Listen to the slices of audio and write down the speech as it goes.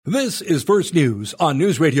This is First News on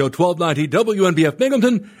News Radio 1290 WNBF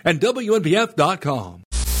Binghamton and WNBF.com.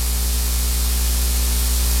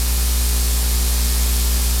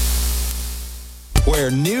 Where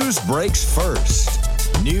news breaks first.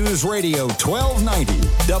 News Radio 1290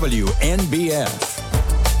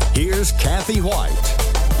 WNBF. Here's Kathy Whyte.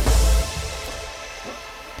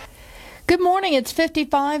 Good morning. It's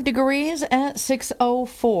 55 degrees at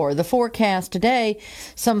 6:04. The forecast today,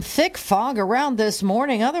 some thick fog around this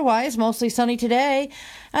morning. Otherwise, mostly sunny today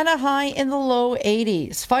and a high in the low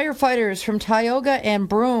 80s. Firefighters from Tioga and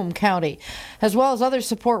Broome County, as well as other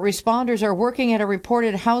support responders, are working at a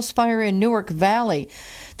reported house fire in Newark Valley.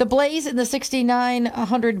 The blaze in the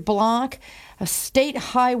 6900 block State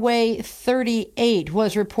Highway 38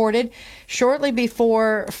 was reported shortly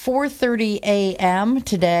before 4:30 a.m.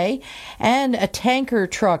 today, and tanker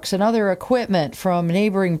trucks and other equipment from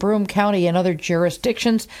neighboring Broome County and other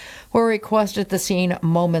jurisdictions were requested at the scene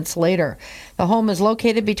moments later. The home is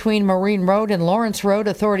located between Marine Road and Lawrence Road.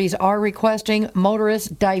 Authorities are requesting motorists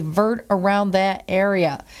divert around that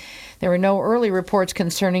area. There were no early reports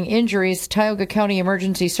concerning injuries. Tioga County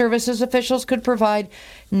Emergency Services officials could provide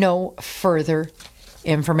no further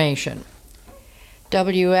information.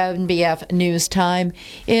 WNBF News Time.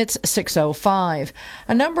 It's 6:05.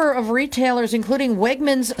 A number of retailers, including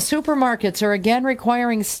Wegmans supermarkets, are again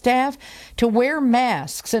requiring staff to wear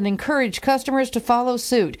masks and encourage customers to follow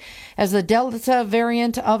suit as the Delta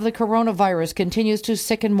variant of the coronavirus continues to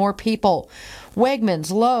sicken more people.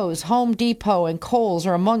 Wegmans, Lowe's, Home Depot, and Kohl's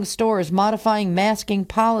are among stores modifying masking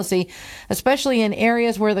policy, especially in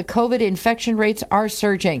areas where the COVID infection rates are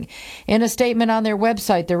surging. In a statement on their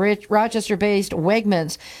website, the Rochester-based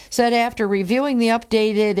Wegmans said after reviewing the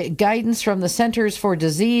updated guidance from the Centers for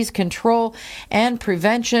Disease Control and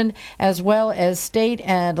Prevention, as well as state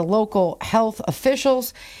and local health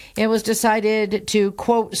officials, it was decided to,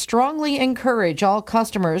 quote, strongly encourage all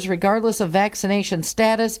customers, regardless of vaccination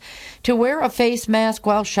status, to wear a face mask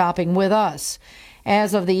while shopping with us.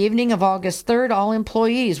 As of the evening of August 3rd, all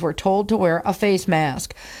employees were told to wear a face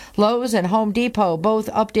mask. Lowe's and Home Depot both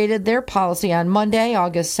updated their policy on Monday,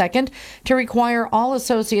 August 2nd, to require all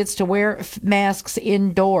associates to wear masks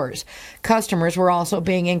indoors. Customers were also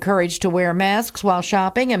being encouraged to wear masks while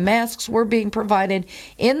shopping, and masks were being provided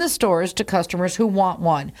in the stores to customers who want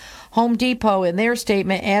one. Home Depot, in their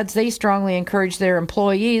statement, adds they strongly encourage their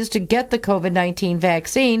employees to get the COVID-19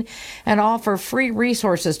 vaccine and offer free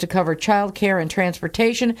resources to cover child care and transportation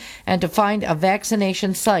and to find a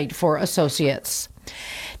vaccination site for associates.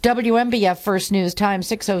 WNBF First News Time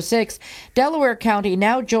 6:06. Delaware County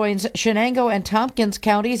now joins Shenango and Tompkins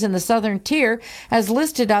counties in the southern tier as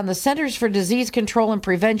listed on the Centers for Disease Control and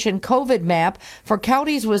Prevention COVID map for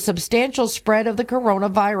counties with substantial spread of the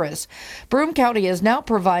coronavirus. Broome County is now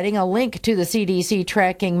providing a link to the CDC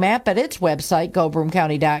tracking map at its website,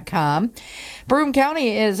 gobroomcounty.com. Broome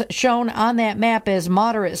County is shown on that map as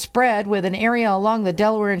moderate spread, with an area along the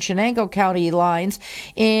Delaware and Shenango County lines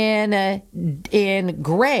in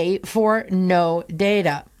gray for no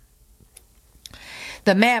data.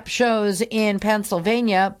 The map shows in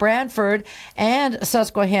Pennsylvania, Bradford and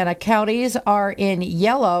Susquehanna counties are in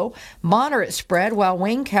yellow, moderate spread, while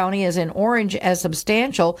Wayne County is in orange as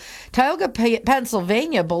substantial. Tioga,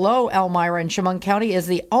 Pennsylvania, below Elmira and Chemung County, is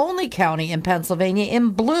the only county in Pennsylvania in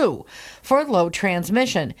blue for low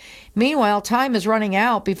transmission. Meanwhile, time is running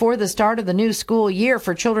out before the start of the new school year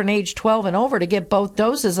for children aged 12 and over to get both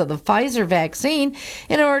doses of the Pfizer vaccine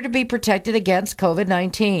in order to be protected against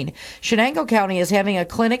COVID-19. Shenango County is having a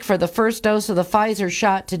clinic for the first dose of the Pfizer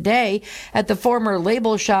shot today at the former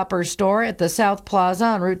Label Shopper store at the South Plaza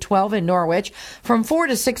on Route 12 in Norwich from 4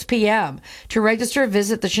 to 6 p.m. To register,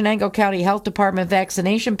 visit the Shenango County Health Department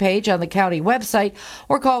vaccination page on the county website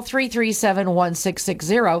or call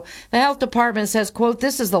 337-1660. The health department says, quote,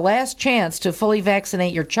 this is the last chance to fully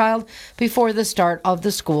vaccinate your child before the start of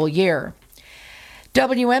the school year.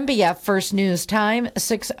 WNBF First News Time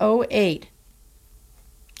 6:08.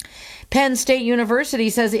 Penn State University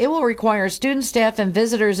says it will require students, staff, and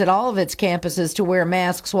visitors at all of its campuses to wear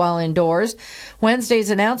masks while indoors. Wednesday's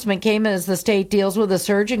announcement came as the state deals with a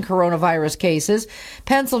surge in coronavirus cases.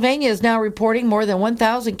 Pennsylvania is now reporting more than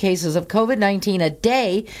 1,000 cases of COVID-19 a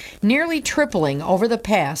day, nearly tripling over the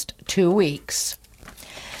past 2 weeks.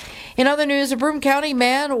 In other news, a Broome County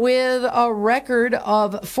man with a record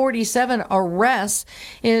of 47 arrests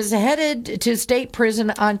is headed to state prison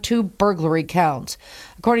on 2 burglary counts.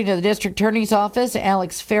 According to the district attorney's office,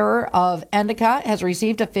 Alex Ferrer of Endicott has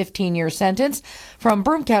received a 15-year sentence from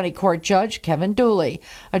Broome County Court Judge Kevin Dooley.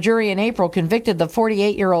 A jury in April convicted the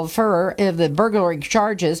 48-year-old Ferrer of the burglary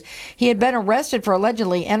charges. He had been arrested for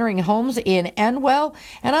allegedly entering homes in Endwell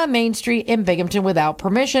and on Main Street in Binghamton without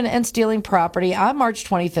permission and stealing property on March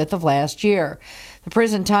 25th of last year. The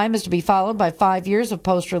prison time is to be followed by 5 years of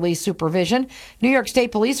post-release supervision. New York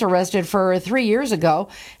State Police arrested Ferrer 3 years ago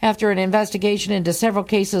after an investigation into several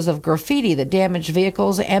cases of graffiti that damaged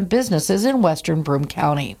vehicles and businesses in western Broome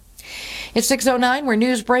County. It's 6:09 where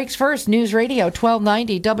news breaks first. News Radio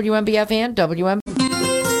 1290 WMBF and WMBF.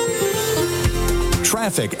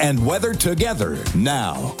 Traffic and weather together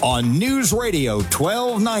now on News Radio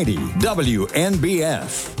 1290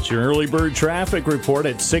 WNBF. It's your early bird traffic report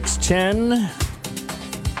at 6:10.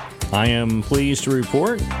 I am pleased to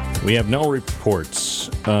report we have no reports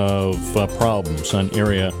of problems on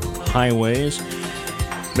area highways.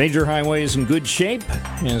 Major highways in good shape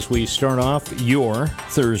as we start off your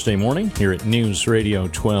Thursday morning here at News Radio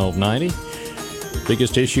 1290.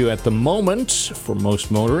 Biggest issue at the moment for most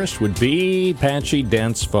motorists would be patchy,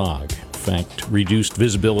 dense fog. In fact, reduced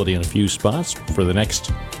visibility in a few spots for the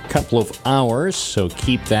next couple of hours, so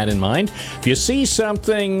keep that in mind. If you see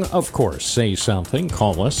something, of course, say something.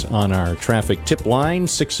 Call us on our traffic tip line,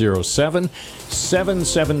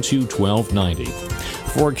 607-772-1290.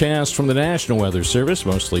 Forecast from the National Weather Service,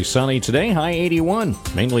 mostly sunny today, high 81.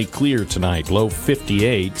 Mainly clear tonight, low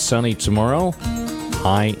 58. Sunny tomorrow,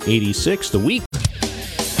 high 86. The week.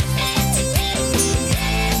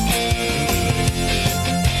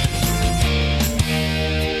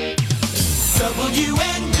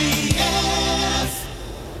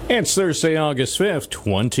 It's Thursday, August 5th,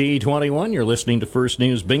 2021. You're listening to First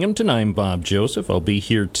News Binghamton. I'm Bob Joseph. I'll be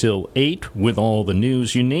here till 8 with all the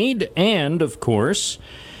news you need. And, of course,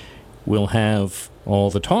 we'll have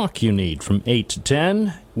all the talk you need from 8 to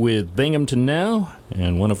 10 with Binghamton Now.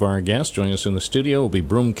 And one of our guests joining us in the studio will be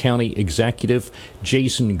Broome County Executive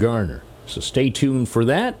Jason Garner. So stay tuned for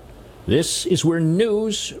that. This is where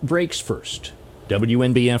news breaks first.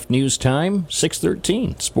 WNBF News Time,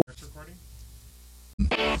 6:13. Sports.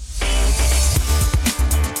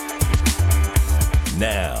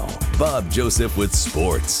 Now, Bob Joseph with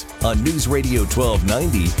sports on News Radio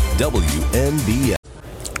 1290 WNBF.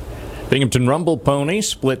 Binghamton Rumble Ponies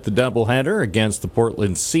split the doubleheader against the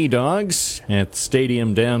Portland Sea Dogs at the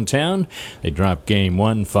stadium downtown. They dropped game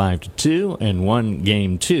 1 5-2 and won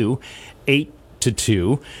game 2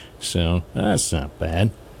 8-2. So that's not bad.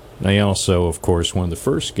 They also, of course, won the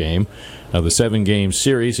first game of the 7-game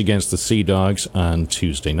series against the Sea Dogs on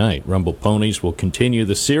Tuesday night. Rumble Ponies will continue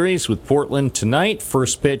the series with Portland tonight.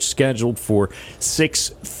 First pitch scheduled for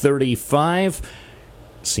 6:35.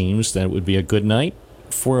 Seems that it would be a good night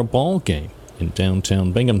for a ball game in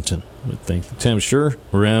downtown Binghamton. I would think the temperature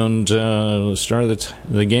around the start of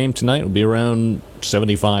the game tonight will be around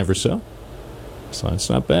 75 or so. So that's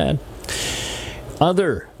not bad.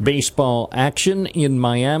 Other baseball action in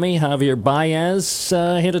Miami. Javier Baez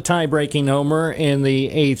hit a tie-breaking homer in the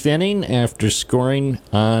 8th inning after scoring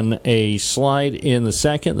on a slide in the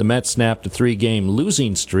second. The Mets snapped a 3-game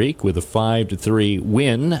losing streak with a 5-3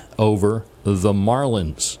 win over the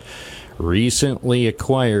Marlins. Recently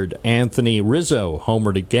acquired Anthony Rizzo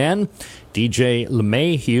homered again. DJ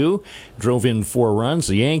LeMahieu drove in 4 runs.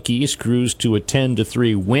 The Yankees cruised to a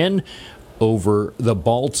 10-3 win over the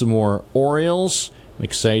Baltimore Orioles.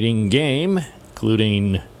 Exciting game,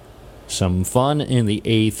 including some fun in the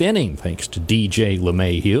 8th inning, thanks to DJ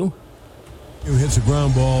LeMahieu. Who hits a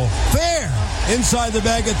ground ball fair inside the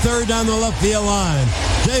bag at third down the left field line.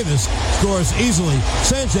 Davis scores easily.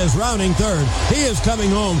 Sanchez rounding third. He is coming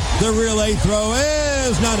home. The relay throw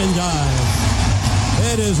is not in time.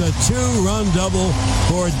 It is a 2-run double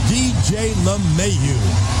for DJ LeMahieu.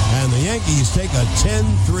 And the Yankees take a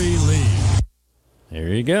 10-3 lead. There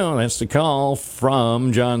you go. That's the call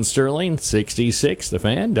from John Sterling, 66, The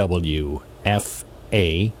Fan, WFAN.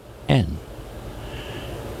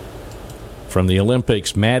 From the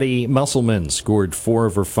Olympics, Maddie Musselman scored 4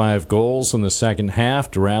 of her 5 goals in the second half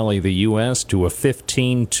to rally the U.S. to a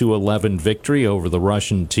 15-11 victory over the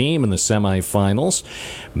Russian team in the semifinals.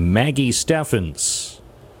 Maggie Steffens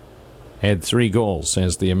had 3 goals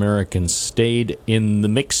as the Americans stayed in the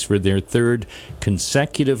mix for their 3rd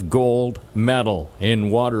consecutive gold medal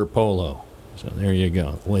in water polo. So there you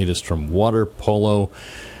go. The latest from water polo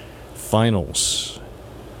finals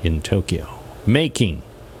in Tokyo. Making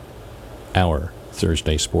our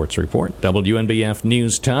Thursday Sports Report, WNBF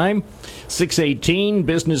News Time. 6:18,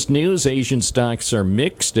 business news. Asian stocks are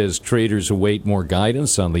mixed as traders await more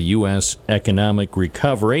guidance on the U.S. economic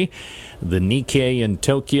recovery. The Nikkei in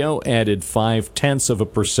Tokyo added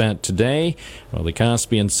 0.5% today, while the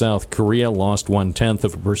Kospi in South Korea lost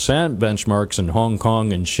 0.1%. Benchmarks in Hong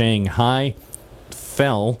Kong and Shanghai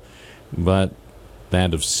fell, but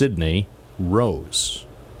that of Sydney rose.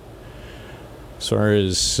 As far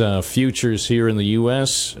as futures here in the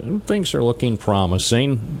U.S., things are looking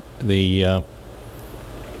promising. The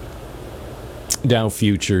Dow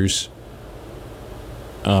futures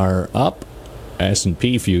are up.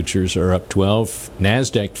 S&P futures are up 12.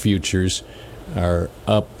 NASDAQ futures are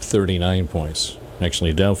up 39 points.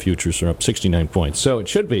 Actually, Dow futures are up 69 points. So it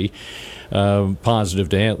should be a positive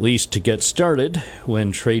day, at least to get started,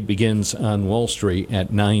 when trade begins on Wall Street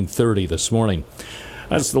at 9:30 this morning.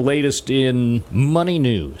 That's the latest in money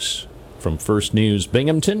news. From First News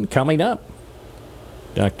Binghamton, coming up,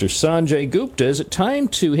 Dr. Sanjay Gupta. Is it time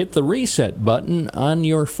to hit the reset button on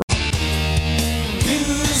your phone?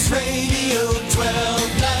 News Radio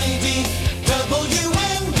 1290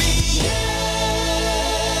 WNBF.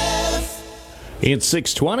 It's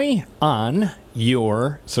 6:20 on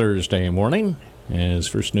your Thursday morning. As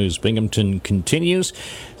First News Binghamton continues,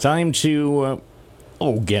 time to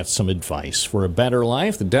get some advice for a better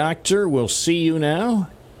life. The doctor will see you now,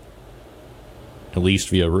 at least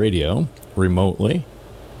via radio, remotely.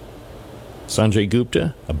 Sanjay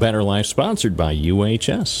Gupta, A Better Life, sponsored by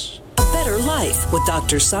UHS. A Better Life with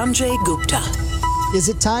Dr. Sanjay Gupta. Is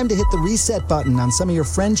it time to hit the reset button on some of your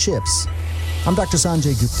friendships? I'm Dr.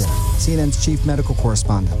 Sanjay Gupta, CNN's chief medical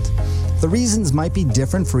correspondent. The reasons might be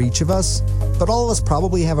different for each of us, but all of us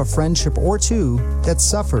probably have a friendship or two that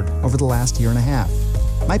suffered over the last year and a half.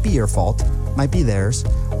 Might be your fault, might be theirs,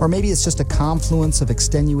 or maybe it's just a confluence of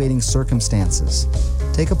extenuating circumstances.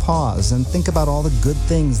 Take a pause and think about all the good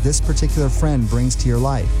things this particular friend brings to your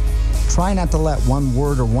life. Try not to let one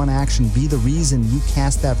word or one action be the reason you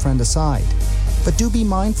cast that friend aside. But do be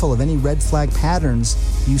mindful of any red flag patterns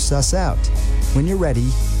you suss out. When you're ready,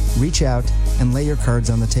 reach out and lay your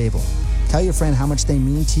cards on the table. Tell your friend how much they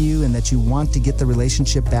mean to you and that you want to get the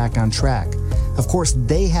relationship back on track. Of course,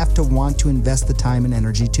 they have to want to invest the time and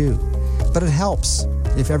energy too. But it helps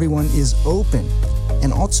if everyone is open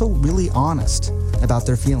and also really honest about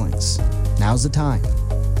their feelings. Now's the time.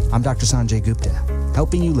 I'm Dr. Sanjay Gupta,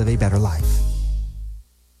 helping you live a better life.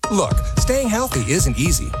 Look, staying healthy isn't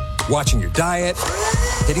easy. Watching your diet,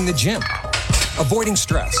 hitting the gym, avoiding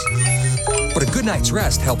stress. But a good night's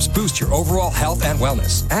rest helps boost your overall health and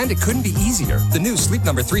wellness. And it couldn't be easier. The new Sleep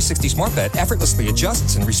Number 360 Smart Bed effortlessly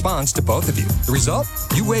adjusts and responds to both of you. The result?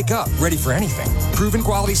 You wake up ready for anything. Proven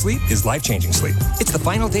quality sleep is life-changing sleep. It's the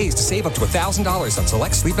final days to save up to $1,000 on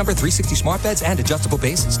select Sleep Number 360 Smart Beds and adjustable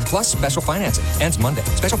bases, plus special financing. Ends Monday.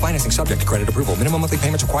 Special financing subject to credit approval. Minimum monthly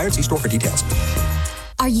payments required. See store for details.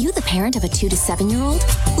 Are you the parent of a 2 to 7-year-old?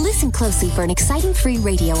 Listen closely for an exciting free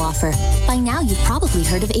radio offer. By now, you've probably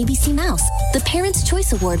heard of ABC Mouse, the Parents'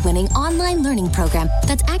 Choice Award-winning online learning program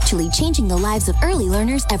that's actually changing the lives of early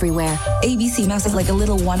learners everywhere. ABC Mouse is like a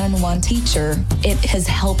little one-on-one teacher. It has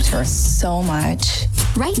helped her so much.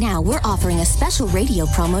 Right now, we're offering a special radio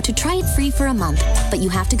promo to try it free for a month. But you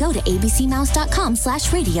have to go to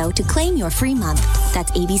abcmouse.com/radio to claim your free month.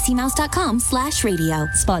 That's abcmouse.com/radio.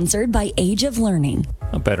 Sponsored by Age of Learning.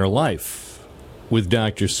 A Better Life with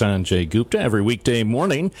Dr. Sanjay Gupta every weekday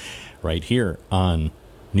morning right here on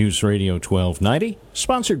News Radio 1290,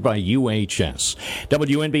 sponsored by UHS.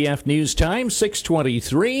 WNBF News Time,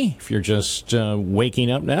 6:23. If you're just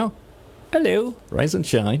waking up now, hello, rise and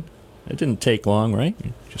shine. It didn't take long, right?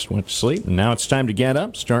 You just went to sleep, and now it's time to get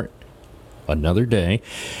up, start another day.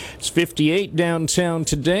 It's 58 downtown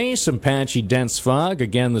today, some patchy dense fog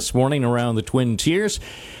again this morning around the Twin Tiers.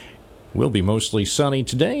 Will be mostly sunny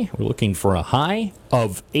today. We're looking for a high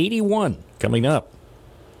of 81 coming up.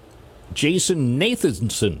 Jason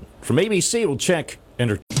Nathanson from ABC will check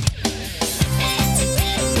entertainment.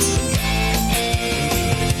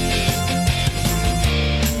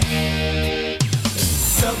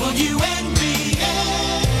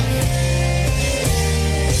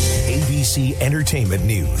 ABC Entertainment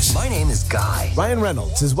News. My name is Guy. Ryan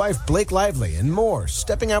Reynolds, his wife Blake Lively, and more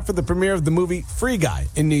stepping out for the premiere of the movie Free Guy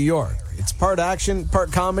in New York. It's part action,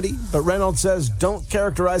 part comedy, but Reynolds says don't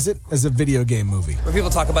characterize it as a video game movie. When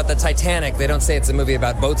people talk about the Titanic, they don't say it's a movie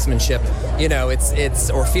about boatsmanship. You know,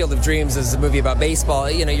 or Field of Dreams is a movie about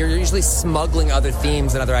baseball. You know, you're usually smuggling other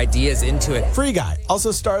themes and other ideas into it. Free Guy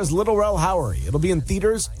also stars Little Rel Howery. It'll be in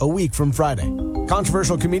theaters a week from Friday.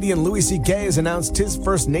 Controversial comedian Louis C.K. has announced his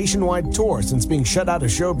first nationwide tour since being shut out of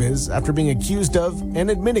showbiz after being accused of,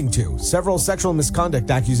 and admitting to, several sexual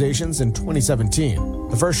misconduct accusations in 2017.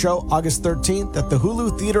 The first show, August 13th, at the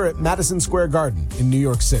Hulu Theater at Madison Square Garden in New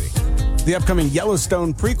York City. The upcoming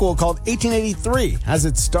Yellowstone prequel called 1883 has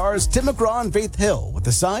its stars Tim McGraw and Faith Hill with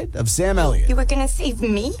the side of Sam Elliott. You were gonna save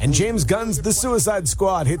me? And James Gunn's The Suicide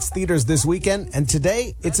Squad hits theaters this weekend, and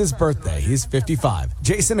today it's his birthday. He's 55.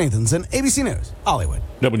 Jason Nathanson, ABC News, Hollywood.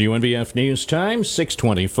 WNBF News Time,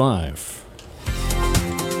 6:25.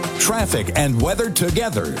 Traffic and weather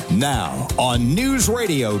together now on News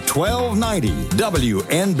Radio 1290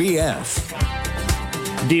 WNBF.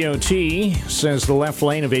 DOT says the left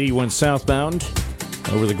lane of 81 southbound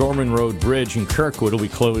over the Gorman Road Bridge in Kirkwood will be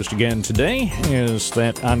closed again today as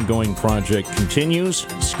that ongoing project continues,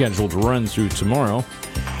 scheduled to run through tomorrow.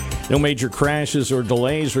 No major crashes or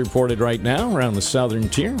delays reported right now around the southern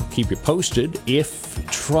tier. Keep you posted if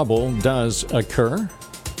trouble does occur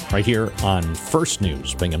right here on First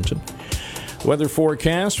News Binghamton. Weather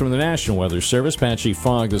forecast from the National Weather Service. Patchy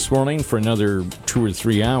fog this morning for another 2 or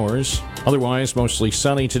 3 hours. Otherwise, mostly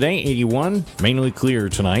sunny today, 81. Mainly clear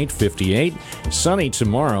tonight, 58. Sunny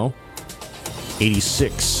tomorrow,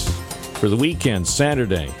 86. For the weekend,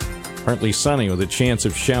 Saturday, partly sunny with a chance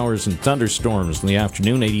of showers and thunderstorms in the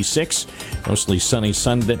afternoon, 86. Mostly sunny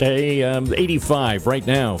Sunday, 85 right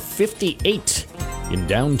now, 58. In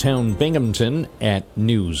downtown Binghamton at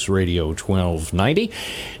News Radio 1290.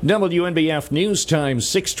 WNBF News Time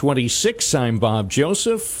 6:26. I'm Bob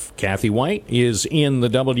Joseph. Kathy Whyte is in the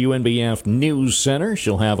WNBF News Center.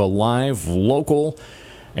 She'll have a live local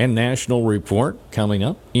and national report coming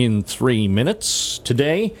up in 3 minutes.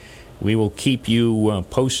 Today, we will keep you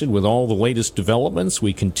posted with all the latest developments.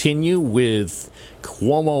 We continue with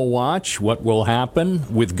Cuomo Watch. What will happen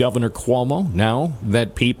with Governor Cuomo now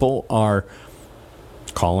that people are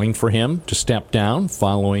calling for him to step down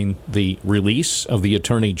following the release of the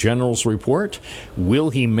Attorney General's report? Will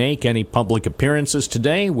he make any public appearances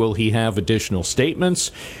today? Will he have additional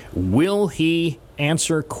statements? Will he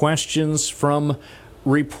answer questions from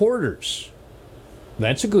reporters?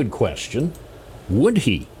 That's a good question. Would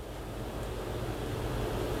he?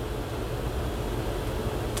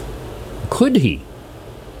 Could he?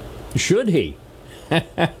 Should he?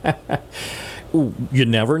 You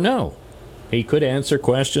never know. He could answer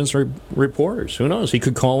questions from reporters. Who knows? He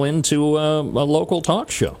could call into a local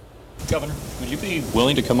talk show. Governor, would you be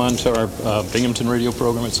willing to come on to our Binghamton radio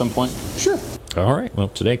program at some point? Sure. All right. Well,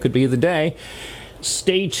 today could be the day.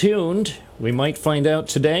 Stay tuned. We might find out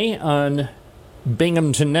today on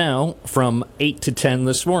Binghamton Now from 8 to 10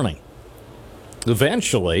 this morning.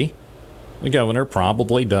 Eventually, the governor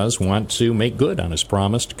probably does want to make good on his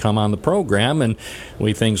promise to come on the program, and the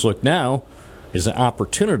way things look now, his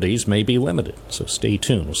opportunities may be limited. So stay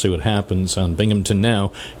tuned. We'll see what happens on Binghamton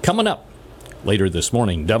Now. Coming up later this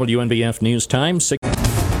morning, WNBF News Time.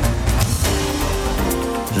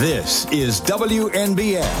 This is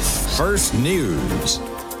WNBF First News.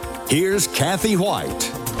 Here's Kathy Whyte.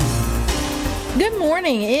 Good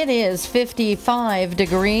morning. It is 55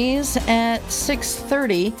 degrees at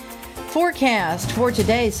 6:30. Forecast for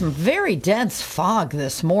today, some very dense fog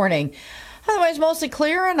this morning. Otherwise, mostly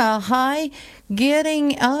clear and a high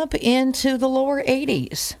getting up into the lower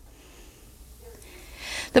 80s.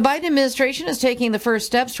 The Biden administration is taking the first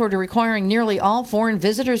steps toward requiring nearly all foreign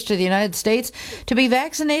visitors to the United States to be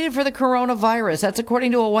vaccinated for the coronavirus. That's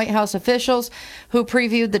according to a White House officials who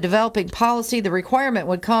previewed the developing policy. The requirement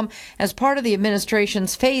would come as part of the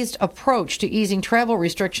administration's phased approach to easing travel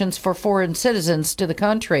restrictions for foreign citizens to the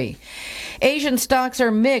country. Asian stocks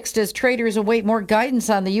are mixed as traders await more guidance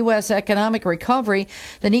on the U.S. economic recovery.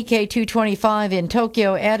 The Nikkei 225 in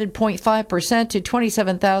Tokyo added 0.5% to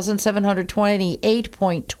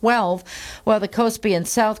 27,728.12, while the Kospi in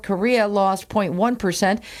South Korea lost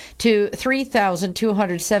 0.1% to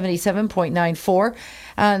 3,277.94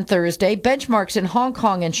 on Thursday. Benchmarks in Hong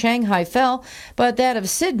Kong and Shanghai fell, but that of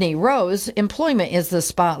Sydney rose. Employment is the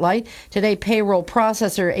spotlight. Today, payroll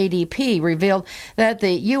processor ADP revealed that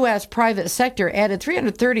the U.S. private sector added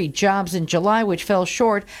 330 jobs in July, which fell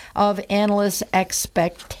short of analysts'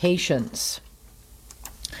 expectations.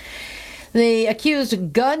 The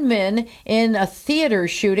accused gunman in a theater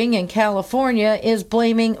shooting in California is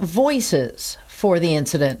blaming voices for the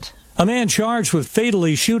incident. A man charged with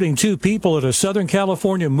fatally shooting 2 people at a Southern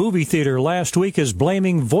California movie theater last week is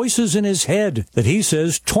blaming voices in his head that he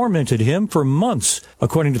says tormented him for months,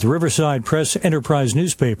 according to the Riverside Press Enterprise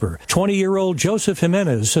newspaper. 20-year-old Joseph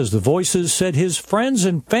Jimenez says the voices said his friends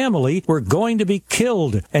and family were going to be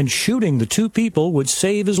killed, and shooting the 2 people would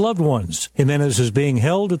save his loved ones. Jimenez is being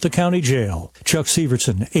held at the county jail. Chuck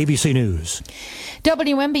Severson, ABC News.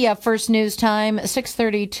 WNBF First News Time,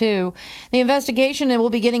 6:32. The investigation will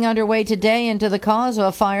be getting underway today into the cause of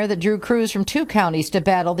a fire that drew crews from 2 counties to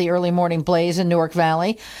battle the early morning blaze in Newark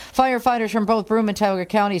Valley. Firefighters from both Broome and Tioga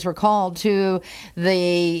counties were called to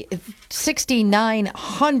the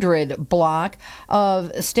 6900 block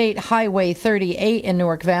of State Highway 38 in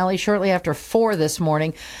Newark Valley shortly after 4 this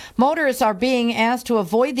morning. Motorists are being asked to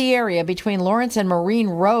avoid the area between Lawrence and Marine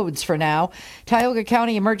Roads for now. Tioga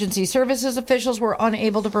County Emergency Services officials were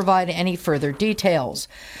unable to provide any further details.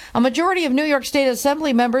 A majority of New York State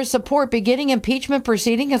Assembly members support beginning impeachment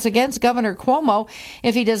proceedings against Governor Cuomo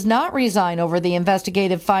if he does not resign over the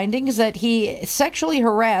investigative findings that he sexually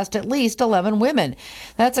harassed at least 11 women.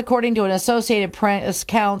 That's according to an Associated Press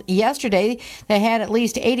count yesterday. They had at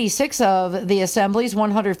least 86 of the Assembly's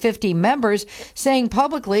 150 members saying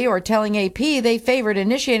publicly or telling AP they favored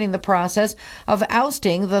initiating the process of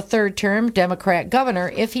ousting the third-term Democrat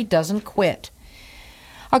governor if he doesn't quit.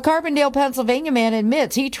 A Carbondale, Pennsylvania man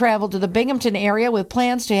admits he traveled to the Binghamton area with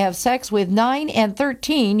plans to have sex with 9 and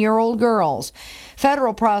 13-year-old girls.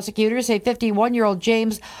 Federal prosecutors say 51-year-old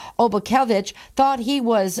James Obakevich thought he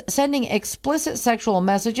was sending explicit sexual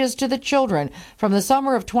messages to the children from the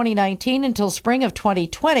summer of 2019 until spring of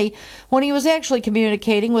 2020, when he was actually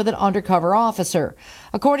communicating with an undercover officer.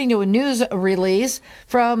 According to a news release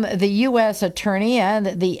from the U.S. Attorney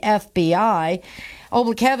and the FBI,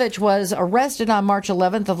 Obakevich was arrested on March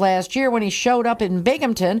 11th of last year when he showed up in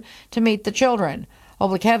Binghamton to meet the children.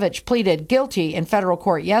 Obakevich pleaded guilty in federal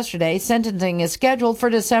court yesterday. Sentencing is scheduled for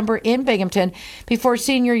December in Binghamton before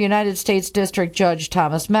senior United States District Judge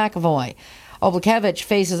Thomas McAvoy. Obakevich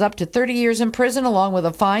faces up to 30 years in prison along with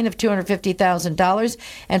a fine of $250,000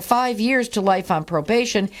 and 5 years to life on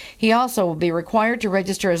probation. He also will be required to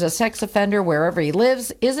register as a sex offender wherever he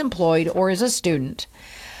lives, is employed, or is a student.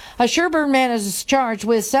 A Sherburne man is charged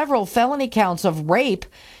with several felony counts of rape.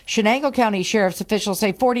 Shenango County Sheriff's officials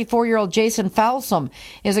say 44-year-old Jason Foulsome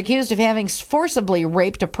is accused of having forcibly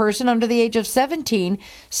raped a person under the age of 17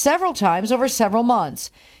 several times over several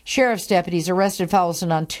months. Sheriff's deputies arrested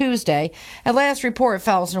Foulsome on Tuesday. At last report,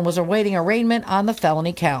 Foulsome was awaiting arraignment on the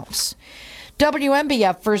felony counts.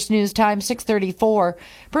 WNBF First News Time, 6:34.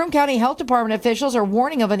 Broome County Health Department officials are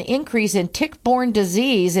warning of an increase in tick-borne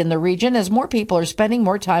disease in the region as more people are spending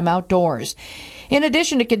more time outdoors. In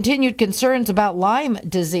addition to continued concerns about Lyme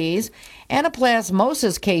disease,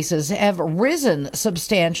 anaplasmosis cases have risen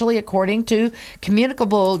substantially, according to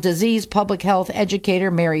communicable disease public health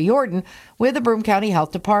educator Mary Yordan with the Broome County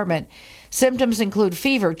Health Department. Symptoms include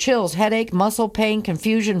fever, chills, headache, muscle pain,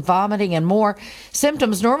 confusion, vomiting, and more.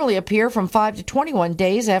 Symptoms normally appear from 5 to 21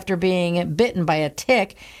 days after being bitten by a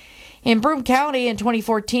tick. In Broome County in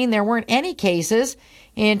 2014, there weren't any cases.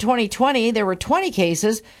 In 2020, there were 20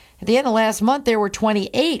 cases. At the end of last month, there were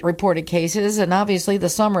 28 reported cases, and obviously the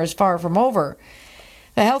summer is far from over.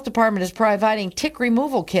 The health department is providing tick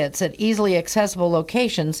removal kits at easily accessible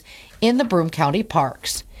locations in the Broome County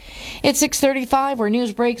parks. It's 6:35, where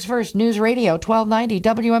news breaks first. News Radio 1290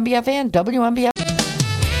 WNBF and WNBF.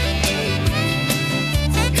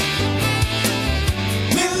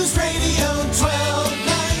 News Radio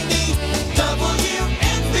 1290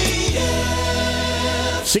 WNBF.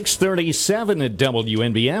 6:37 at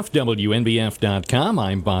WNBF, WNBF.com.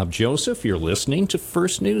 I'm Bob Joseph. You're listening to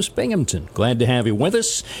First News Binghamton. Glad to have you with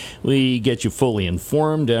us. We get you fully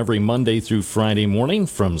informed every Monday through Friday morning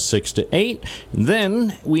from 6 to 8.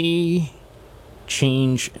 Then we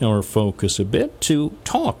change our focus a bit to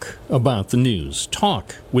talk about the news.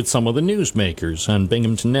 Talk with some of the newsmakers on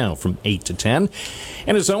Binghamton Now from 8 to 10.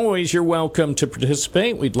 And as always, you're welcome to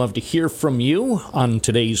participate. We'd love to hear from you on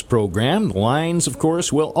today's program. The lines, of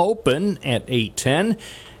course, will open at 8:10.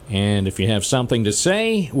 And if you have something to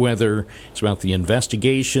say, whether it's about the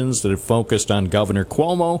investigations that have focused on Governor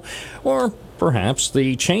Cuomo, or perhaps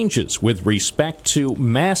the changes with respect to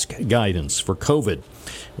mask guidance for COVID,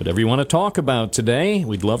 whatever you want to talk about today,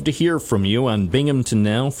 we'd love to hear from you on Binghamton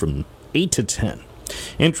Now from 8 to 10.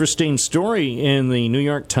 Interesting story in the New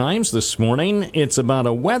York Times this morning. It's about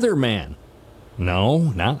a weatherman.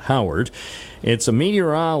 No, not Howard. It's a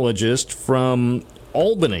meteorologist from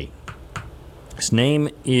Albany. His name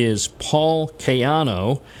is Paul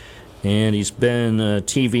Cayano, and he's been a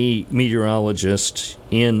TV meteorologist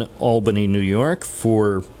in Albany, New York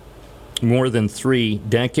for more than 3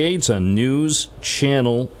 decades on News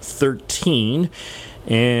Channel 13.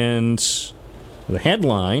 And the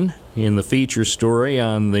headline in the feature story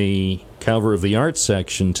on the cover of the arts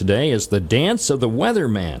section today is The Dance of the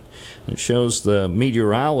Weatherman. It shows the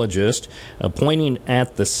meteorologist pointing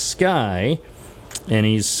at the sky, and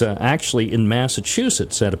he's actually in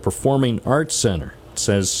Massachusetts at a performing arts center. It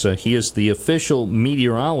says he is the official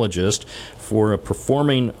meteorologist for a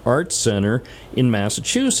performing arts center in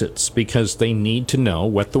Massachusetts because they need to know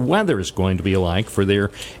what the weather is going to be like for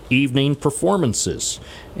their evening performances.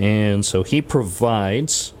 And so he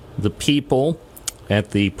provides the people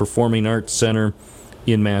at the Performing Arts Center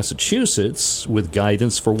in Massachusetts with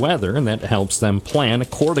guidance for weather, and that helps them plan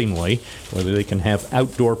accordingly whether they can have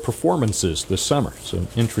outdoor performances this summer. So,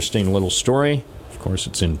 interesting little story. Of course,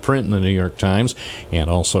 it's in print in the New York Times and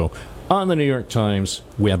also on the New York Times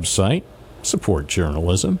website. Support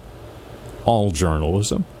journalism, all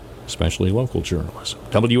journalism, especially local journalism.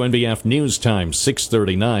 WNBF News Time,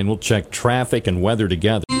 6:39. We'll check traffic and weather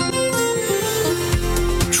together.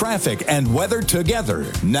 Traffic and weather together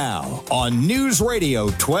now on News Radio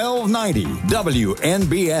 1290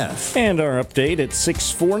 WNBF. And our update at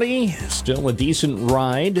 6:40. Still a decent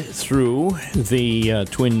ride through the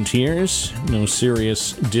Twin Tiers. No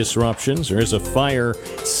serious disruptions. There is a fire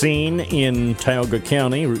scene in Tioga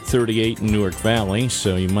County, Route 38 in Newark Valley,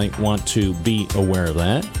 so you might want to be aware of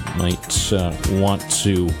that. You might want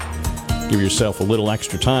to give yourself a little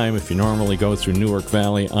extra time if you normally go through Newark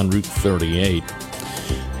Valley on Route 38.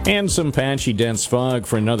 And some patchy dense fog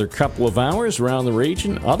for another couple of hours around the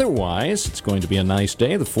region. Otherwise, it's going to be a nice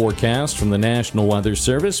day. The forecast from the National Weather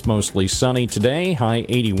Service, mostly sunny today, high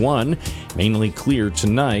 81. Mainly clear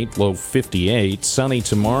tonight, low 58. Sunny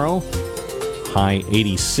tomorrow, high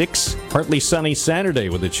 86. Partly sunny Saturday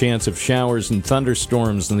with a chance of showers and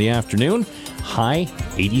thunderstorms in the afternoon, high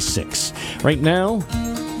 86. Right now,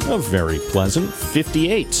 a very pleasant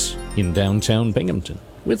 58 in downtown Binghamton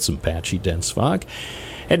with some patchy dense fog.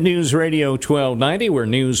 At News Radio 1290, where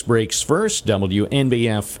news breaks first,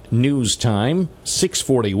 WNBF News Time,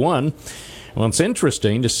 6:41. Well, it's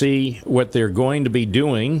interesting to see what they're going to be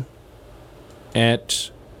doing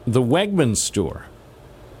at the Wegmans store.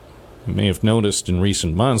 You may have noticed in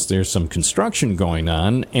recent months there's some construction going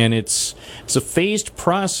on, and it's a phased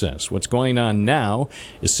process. What's going on now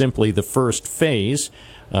is simply the first phase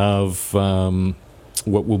of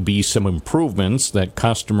what will be some improvements that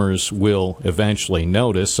customers will eventually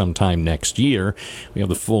notice sometime next year. We have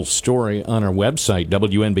the full story on our website,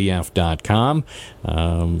 WNBF.com.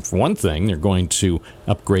 For one thing, they're going to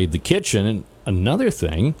upgrade the kitchen. And another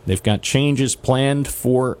thing, they've got changes planned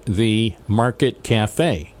for the Market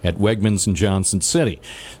Cafe at Wegmans in Johnson City.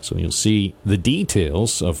 So you'll see the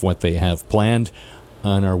details of what they have planned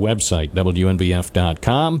on our website,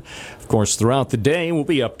 WNBF.com. Of course, throughout the day, we'll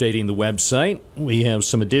be updating the website. We have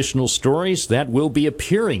some additional stories that will be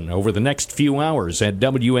appearing over the next few hours at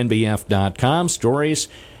WNBF.com, stories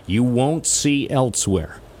you won't see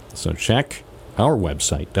elsewhere. So check our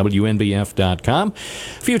website, WNBF.com.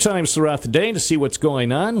 A few times throughout the day to see what's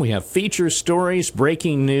going on. We have feature stories,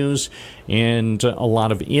 breaking news, and a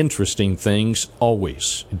lot of interesting things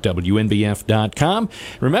always at WNBF.com.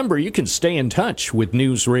 Remember, you can stay in touch with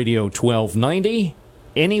News Radio 1290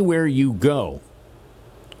 anywhere you go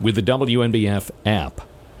with the WNBF app.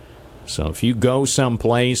 So if you go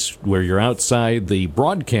someplace where you're outside the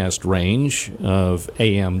broadcast range of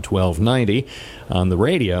AM 1290 on the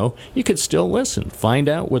radio, you could still listen. Find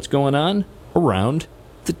out what's going on around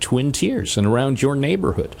the Twin Tiers and around your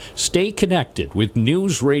neighborhood. Stay connected with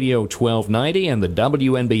News Radio 1290 and the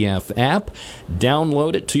WNBF app.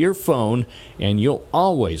 Download it to your phone, and you'll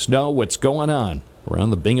always know what's going on around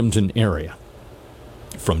the Binghamton area.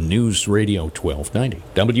 From News Radio 1290,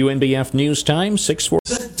 WNBF News Time, 6:40.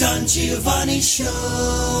 The Don Giovanni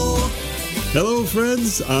Show. Hello,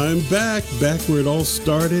 friends. I'm back where it all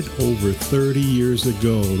started over 30 years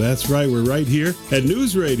ago. That's right. We're right here at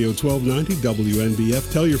News Radio 1290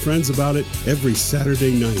 WNBF. Tell your friends about it every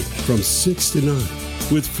Saturday night from 6 to 9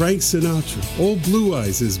 with Frank Sinatra. Old Blue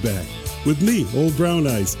Eyes is back with me, Old Brown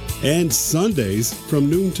Eyes, and Sundays from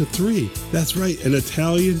noon to 3. That's right, an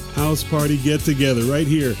Italian house party get-together right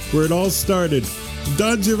here where it all started.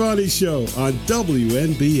 Don Giovanni Show on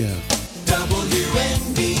WNBF.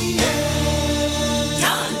 WNBF.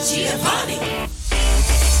 Don Giovanni.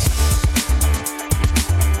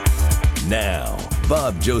 Now,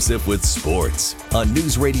 Bob Joseph with sports on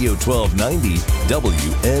News Radio 1290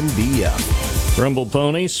 WNBF. Rumble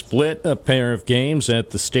Ponies split a pair of games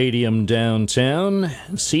at the stadium downtown.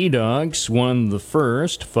 Sea Dogs won the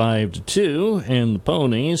first 5-2, and the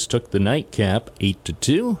Ponies took the nightcap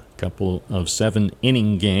 8-2. couple of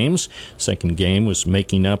 7-inning games. Second game was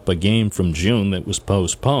making up a game from June that was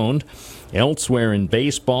postponed. Elsewhere in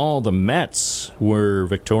baseball, the Mets were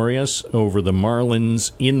victorious over the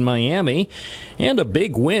Marlins in Miami, and a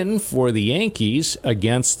big win for the Yankees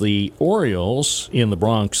against the Orioles in the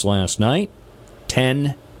Bronx last night,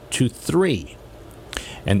 10-3.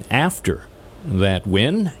 And after that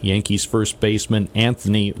win, Yankees first baseman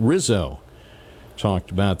Anthony Rizzo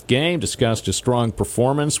talked about the game, discussed a strong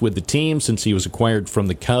performance with the team since he was acquired from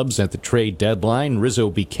the Cubs at the trade deadline.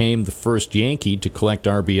 Rizzo became the first Yankee to collect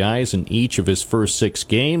RBIs in each of his first 6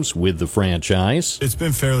 games with the franchise. It's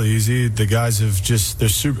been fairly easy. The guys have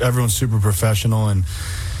everyone's super professional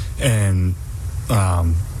and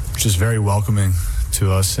just very welcoming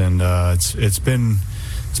to us, and it's been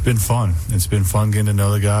fun. It's been fun getting to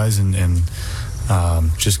know the guys and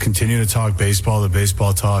just continue to talk baseball. The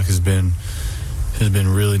baseball talk has been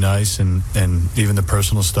really nice, and even the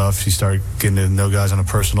personal stuff, you start getting to know guys on a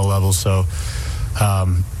personal level. So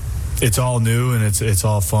it's all new and it's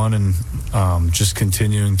all fun, and just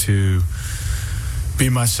continuing to be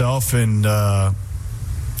myself and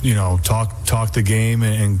talk the game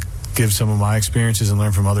and give some of my experiences and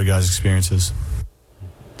learn from other guys' experiences.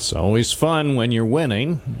 It's always fun when you're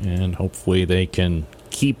winning, and hopefully they can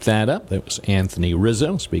keep that up. That was Anthony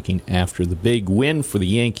Rizzo speaking after the big win for the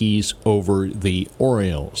Yankees over the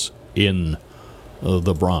Orioles in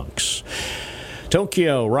the Bronx.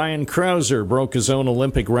 Tokyo, Ryan Krauser broke his own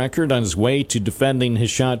Olympic record on his way to defending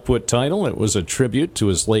his shot put title. It was a tribute to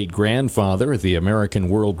his late grandfather, the American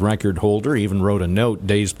world record holder. He even wrote a note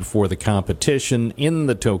days before the competition in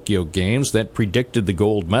the Tokyo Games that predicted the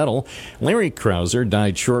gold medal. Larry Krauser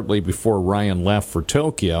died shortly before Ryan left for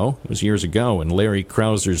Tokyo. It was years ago in Larry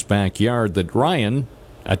Krauser's backyard that Ryan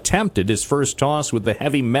attempted his first toss with the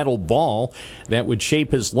heavy metal ball that would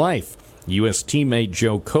shape his life. U.S. teammate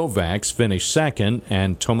Joe Kovacs finished second,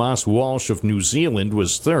 and Tomas Walsh of New Zealand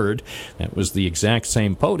was third. That was the exact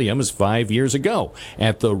same podium as 5 years ago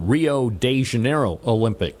at the Rio de Janeiro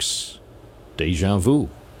Olympics. Deja vu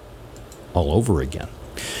all over again.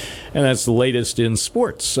 And that's the latest in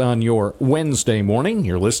sports on your Wednesday morning.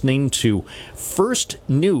 You're listening to First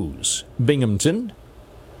News Binghamton,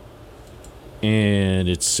 and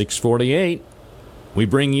it's 6:48. We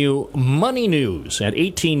bring you money news at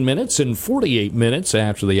 18 minutes and 48 minutes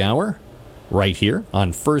after the hour, right here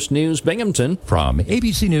on First News Binghamton. From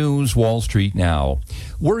ABC News, Wall Street Now.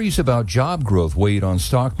 Worries about job growth weighed on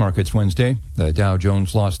stock markets Wednesday. The Dow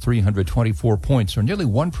Jones lost 324 points, or nearly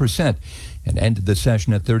 1%, and ended the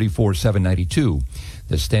session at 34,792.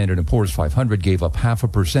 The Standard & Poor's 500 gave up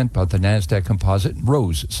 0.5%, but the Nasdaq Composite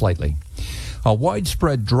rose slightly. A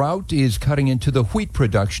widespread drought is cutting into the wheat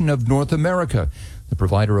production of North America, the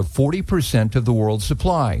provider of 40% of the world's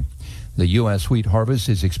supply. The U.S. wheat harvest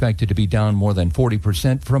is expected to be down more than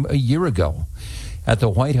 40% from a year ago. At the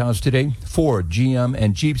White House today, Ford, GM,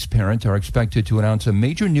 and Jeep's parent are expected to announce a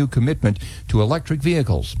major new commitment to electric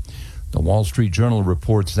vehicles. The Wall Street Journal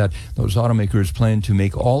reports that those automakers plan to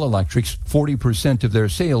make all electrics 40% of their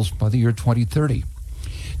sales by the year 2030.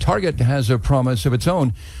 Target has a promise of its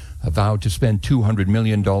own, a vow to spend $200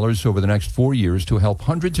 million over the next 4 years to help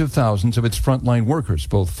hundreds of thousands of its frontline workers,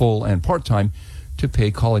 both full and part-time, to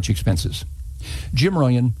pay college expenses. Jim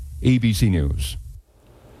Ryan, ABC News.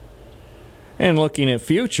 And looking at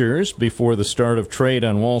futures before the start of trade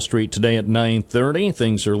on Wall Street today at 9:30,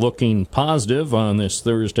 things are looking positive on this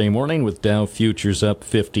Thursday morning with Dow futures up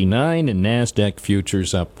 59 and NASDAQ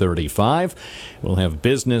futures up 35. We'll have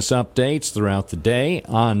business updates throughout the day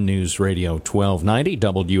on News Radio 1290,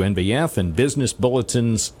 WNBF, and business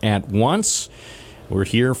bulletins at once. We're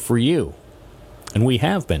here for you. And we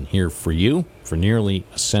have been here for you for nearly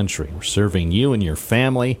a century. We're serving you and your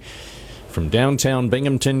family from downtown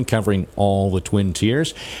Binghamton, covering all the Twin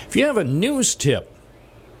Tiers. If you have a news tip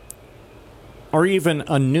or even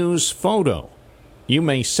a news photo, you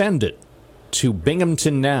may send it to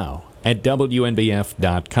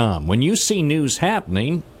binghamtonnow@WNBF.com. When you see news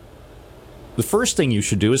happening, the first thing you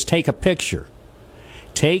should do is take a picture.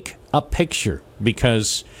 Take a picture,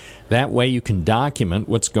 because that way you can document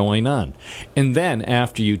what's going on. And then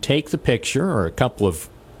after you take the picture, or a couple of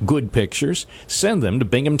good pictures, send them to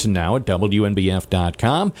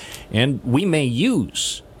binghamtonnow@WNBF.com, and we may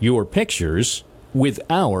use your pictures with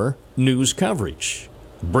our news coverage.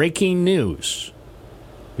 Breaking news,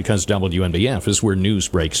 because WNBF is where news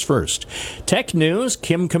breaks first. Tech news,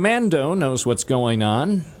 Kim Commando knows what's going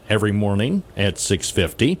on every morning at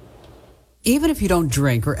 6:50. Even if you don't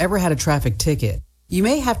drink or ever had a traffic ticket, you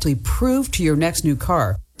may have to prove to your next new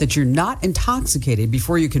car that you're not intoxicated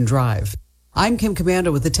before you can drive. I'm Kim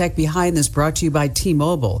Commando with the tech behind this, brought to you by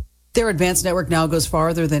T-Mobile. Their advanced network now goes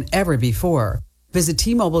farther than ever before. Visit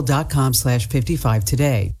T-Mobile.com/55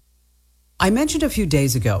 today. I mentioned a few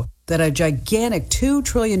days ago that a gigantic $2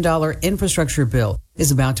 trillion infrastructure bill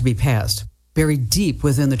is about to be passed. Buried deep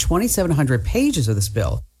within the 2,700 pages of this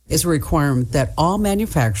bill is a requirement that all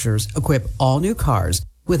manufacturers equip all new cars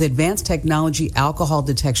with advanced technology alcohol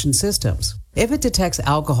detection systems. If it detects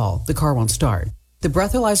alcohol, the car won't start. The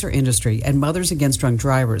breathalyzer industry and Mothers Against Drunk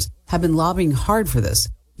Drivers have been lobbying hard for this,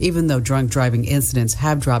 even though drunk driving incidents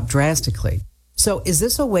have dropped drastically. So is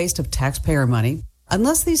this a waste of taxpayer money?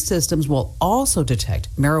 Unless these systems will also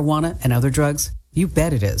detect marijuana and other drugs, you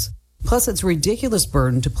bet it is. Plus, it's a ridiculous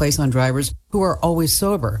burden to place on drivers who are always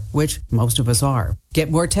sober, which most of us are. Get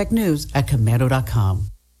more tech news at Commando.com.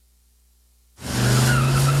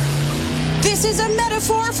 This is a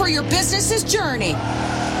metaphor for your business's journey.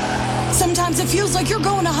 Sometimes it feels like you're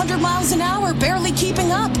going 100 miles an hour, barely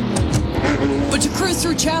keeping up. But to cruise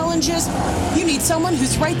through challenges, you need someone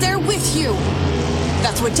who's right there with you.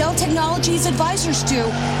 That's what Dell Technologies advisors do.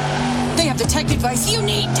 They have the tech advice you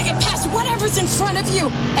need to get past whatever's in front of you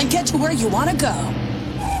and get to where you want to go.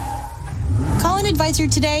 Call an advisor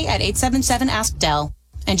today at 877-ASK-DELL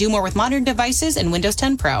and do more with modern devices and Windows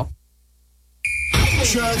 10 Pro.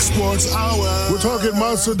 Track Sports Hour. We're talking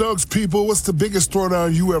Monster Dogs, people. What's the biggest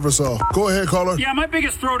throwdown you ever saw? Go ahead, caller. Yeah, my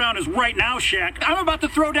biggest throwdown is right now, Shaq. I'm about to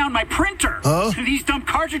throw down my printer. Huh? These dumb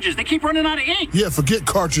cartridges, they keep running out of ink. Yeah, forget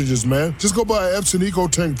cartridges, man. Just go buy an Epson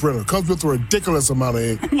EcoTank printer. Comes with a ridiculous amount of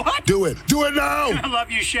ink. What? Do it. Do it now. I love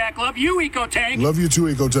you, Shaq. Love you, EcoTank. Love you too,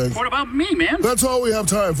 EcoTank. What about me, man? That's all we have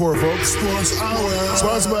time for, folks. Sports Hour.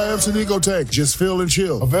 Sponsored by Epson EcoTank. Just feel and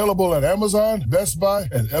chill. Available at Amazon, Best Buy,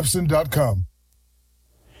 and Epson.com.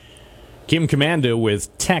 Kim Commando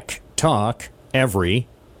with Tech Talk every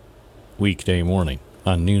weekday morning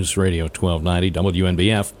on News Radio 1290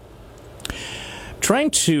 WNBF.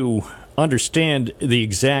 Trying to understand the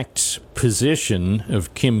exact position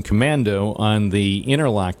of Kim Commando on the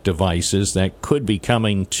interlock devices that could be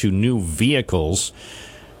coming to new vehicles.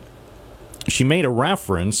 She made a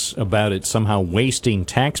reference about it somehow wasting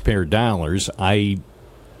taxpayer dollars. I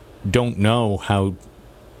don't know how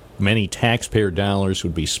many taxpayer dollars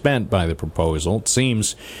would be spent by the proposal. It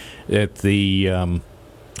seems that the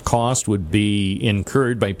cost would be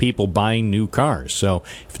incurred by people buying new cars. So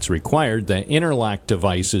if it's required that interlock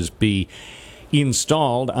devices be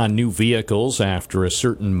installed on new vehicles after a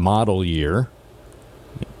certain model year,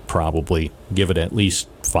 probably give it at least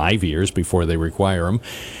 5 years before they require them,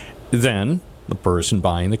 then the person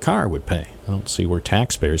buying the car would pay. I don't see where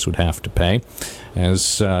taxpayers would have to pay.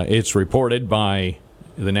 As it's reported by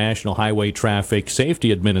the National Highway Traffic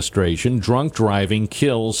Safety Administration, drunk driving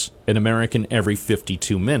kills an American every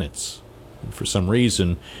 52 minutes. And for some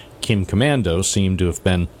reason, Kim Commando seemed to have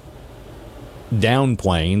been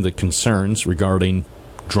downplaying the concerns regarding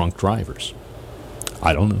drunk drivers.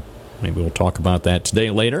 I don't know. Maybe we'll talk about that today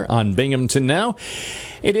later on Binghamton Now.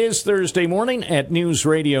 It is Thursday morning at News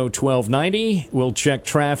Radio 1290. We'll check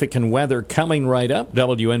traffic and weather coming right up.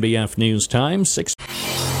 WNBF News Time, 6.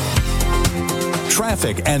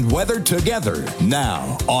 Traffic and weather together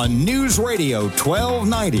now on News Radio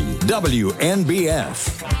 1290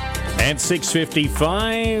 WNBF. At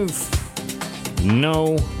 6:55,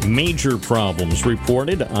 no major problems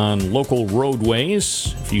reported on local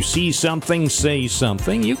roadways. If you see something, say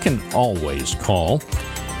something. You can always call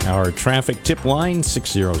our traffic tip line,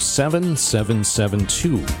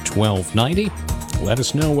 607-772-1290. Let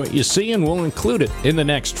us know what you see, and we'll include it in the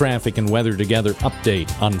next Traffic and Weather Together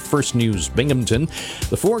update on First News Binghamton.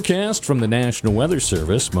 The forecast from the National Weather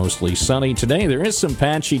Service, mostly sunny today. There is some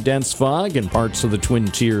patchy, dense fog in parts of the Twin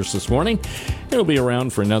Tiers this morning. It'll be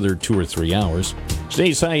around for another 2 or 3 hours.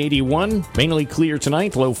 Today's high 81, mainly clear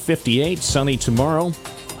tonight, low 58, sunny tomorrow,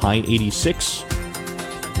 high 86.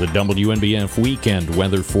 The WNBF weekend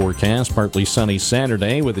weather forecast, partly sunny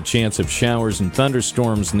Saturday with a chance of showers and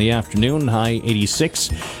thunderstorms in the afternoon, high 86.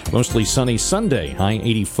 Mostly sunny Sunday, high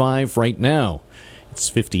 85 right now. It's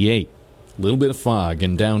 58. A little bit of fog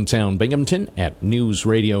in downtown Binghamton at News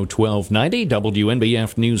Radio 1290.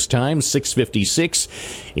 WNBF News Time, 6:56.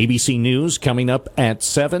 ABC News coming up at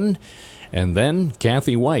 7. And then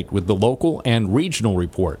Kathy Whyte with the local and regional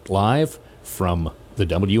report live from the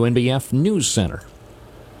WNBF News Center.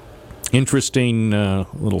 Interesting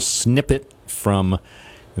little snippet from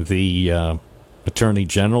the Attorney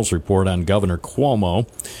General's report on Governor Cuomo.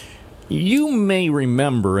 You may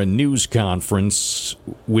remember a news conference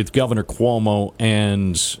with Governor Cuomo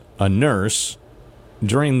and a nurse.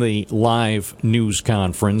 During the live news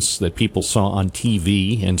conference that people saw on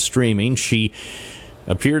TV and streaming, she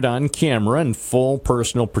appeared on camera in full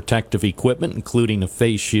personal protective equipment, including a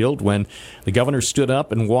face shield. When the governor stood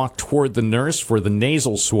up and walked toward the nurse for the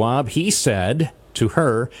nasal swab, he said to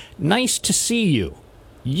her, "Nice to see you.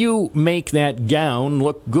 You make that gown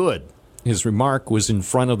look good." His remark was in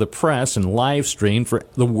front of the press and live streamed for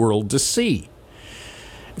the world to see.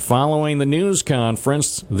 Following the news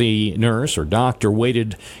conference, the nurse or doctor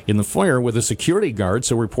waited in the foyer with a security guard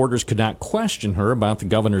so reporters could not question her about the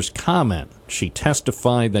governor's comment. She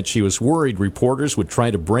testified that she was worried reporters would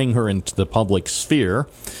try to bring her into the public sphere.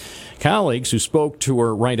 Colleagues who spoke to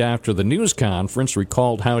her right after the news conference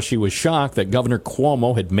recalled how she was shocked that Governor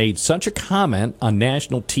Cuomo had made such a comment on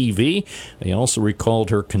national TV. They also recalled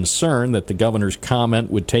her concern that the governor's comment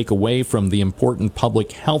would take away from the important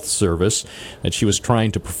public health service that she was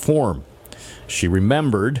trying to perform. She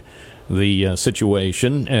remembered the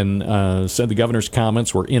situation and said the governor's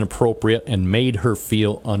comments were inappropriate and made her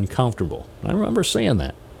feel uncomfortable. I remember saying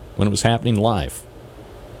that when it was happening live.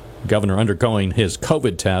 Governor undergoing his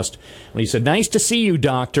COVID test, when he said, "Nice to see you,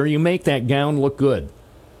 doctor. You make that gown look good."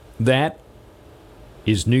 That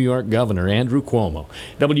is New York Governor Andrew Cuomo.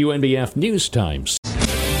 WNBF News Times.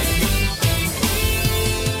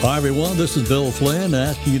 Hi, everyone. This is Bill Flynn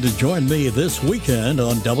asking you to join me this weekend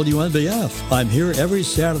on WNBF. I'm here every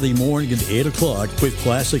Saturday morning at 8 o'clock with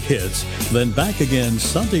classic hits. Then back again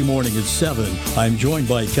Sunday morning at 7. I'm joined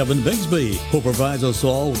by Kevin Bigsby, who provides us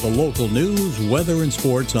all with the local news, weather, and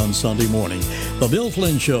sports on Sunday morning. The Bill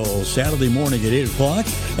Flynn Show, Saturday morning at 8 o'clock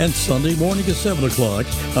and Sunday morning at 7 o'clock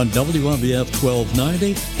on WNBF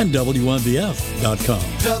 1290 and WNBF.com.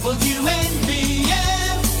 WNBF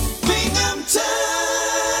Binghamton.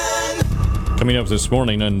 Coming up this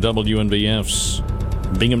morning on WNBF's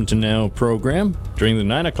Binghamton Now program, during the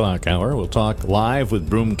 9 o'clock hour, we'll talk live with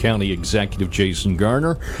Broome County Executive Jason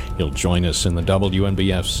Garner. He'll join us in the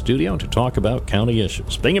WNBF studio to talk about county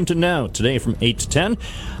issues. Binghamton Now, today from 8 to 10.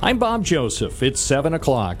 I'm Bob Joseph. It's 7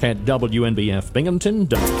 o'clock at WNBF Binghamton.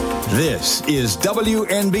 This is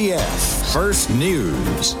WNBF First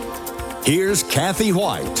News. Here's Kathy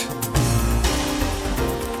Whyte.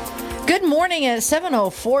 Good morning at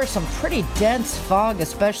 7:04. Some pretty dense fog,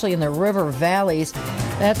 especially in the river valleys.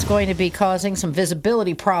 That's going to be causing some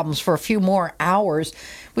visibility problems for a few more hours.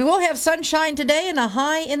 We will have sunshine today and a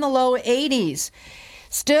high in the low 80s.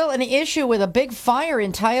 Still an issue with a big fire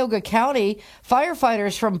in Tioga County.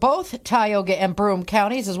 Firefighters from both Tioga and Broome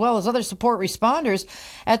counties, as well as other support responders,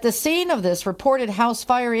 at the scene of this reported house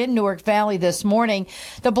fire in Newark Valley this morning.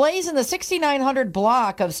 The blaze in the 6900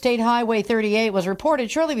 block of State Highway 38 was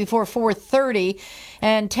reported shortly before 4:30,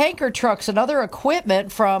 and tanker trucks and other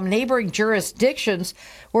equipment from neighboring jurisdictions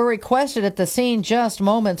were requested at the scene just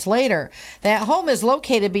moments later. That home is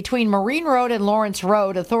located between Marine Road and Lawrence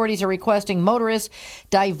Road. Authorities are requesting motorists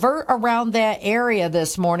divert around that area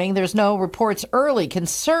this morning. There's no reports early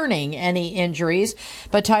concerning any injuries,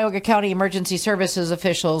 but Tioga County Emergency Services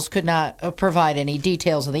officials could not provide any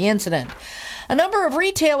details of the incident. A number of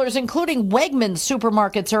retailers, including Wegmans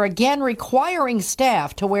supermarkets, are again requiring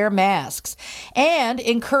staff to wear masks and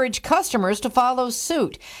encourage customers to follow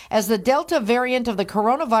suit as the Delta variant of the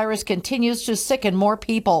coronavirus continues to sicken more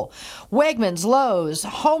people. Wegmans, Lowe's,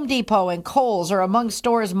 Home Depot, and Kohl's are among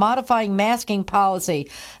stores modifying masking policy,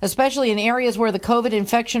 especially in areas where the COVID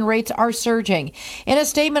infection rates are surging. In a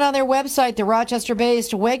statement on their website, the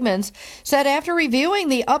Rochester-based Wegmans said after reviewing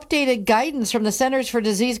the updated guidance from the Centers for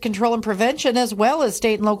Disease Control and Prevention, as well as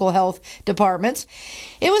state and local health departments,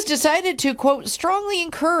 it was decided to, quote, strongly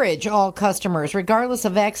encourage all customers, regardless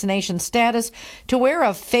of vaccination status, to wear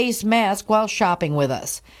a face mask while shopping with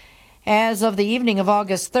us. As of the evening of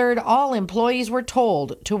August 3rd, all employees were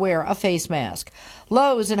told to wear a face mask.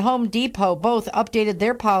 Lowe's and Home Depot both updated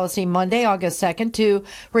their policy Monday, August 2nd, to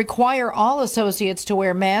require all associates to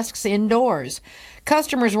wear masks indoors.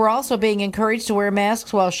 Customers were also being encouraged to wear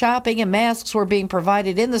masks while shopping, and masks were being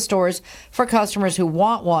provided in the stores for customers who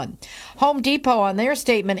want one. Home Depot, on their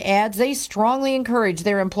statement, adds they strongly encourage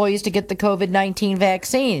their employees to get the COVID-19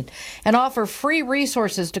 vaccine and offer free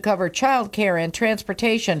resources to cover child care and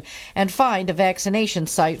transportation and find a vaccination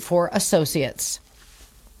site for associates.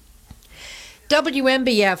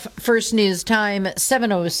 WNBF First News Time,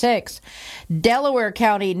 7:06. Delaware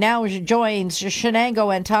County now joins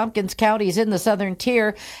Shenango and Tompkins counties in the southern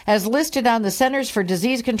tier as listed on the Centers for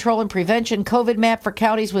Disease Control and Prevention COVID map for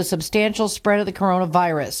counties with substantial spread of the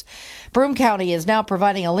coronavirus. Broome County is now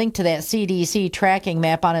providing a link to that CDC tracking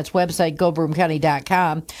map on its website,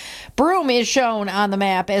 gobroomcounty.com. Broome is shown on the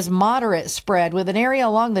map as moderate spread, with an area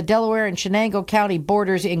along the Delaware and Shenango County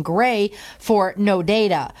borders in gray for no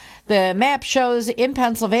data. The map shows shows in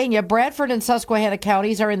Pennsylvania, Bradford and Susquehanna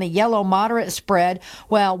counties are in the yellow moderate spread,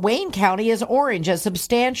 while Wayne County is orange, a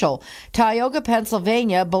substantial. Tioga,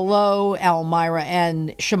 Pennsylvania, below Elmira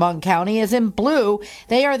and Chemung County, is in blue.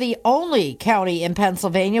 They are the only county in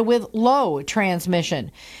Pennsylvania with low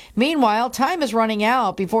transmission. Meanwhile, time is running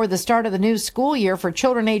out before the start of the new school year for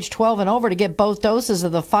children aged 12 and over to get both doses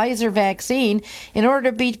of the Pfizer vaccine in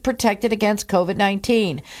order to be protected against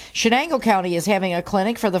COVID-19. Shenango County is having a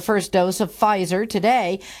clinic for the first dose of Pfizer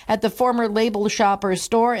today at the former Label Shoppers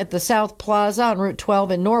store at the South Plaza on Route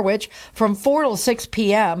 12 in Norwich from 4 till 6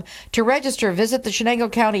 p.m. To register, visit the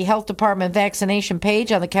Shenango County Health Department vaccination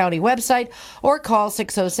page on the county website or call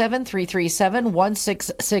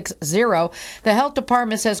 607-337-1660. The health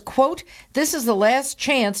department says, quote, "This is the last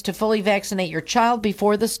chance to fully vaccinate your child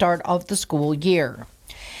before the start of the school year."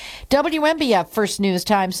 WNBF First News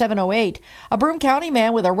Time, 7:08. A Broome County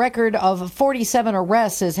man with a record of 47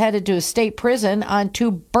 arrests is headed to a state prison on 2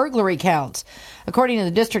 burglary counts. According to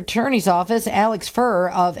the district attorney's office, Alex Furr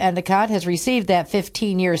of Endicott has received that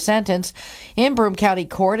 15-year sentence. In Broome County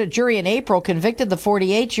Court, a jury in April convicted the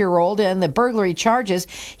 48-year-old in the burglary charges.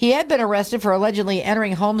 He had been arrested for allegedly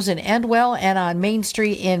entering homes in Endwell and on Main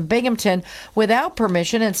Street in Binghamton without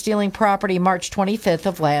permission and stealing property March 25th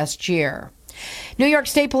of last year. New York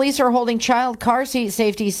State Police are holding child car seat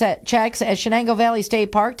safety checks at Shenango Valley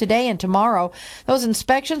State Park today and tomorrow. Those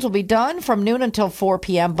inspections will be done from noon until 4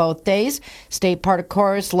 p.m. both days. State Park, of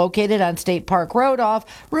course, located on State Park Road off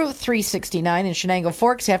Route 369 in Shenango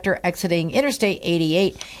Forks after exiting Interstate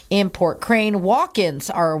 88 in Port Crane.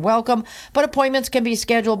 Walk-ins are welcome, but appointments can be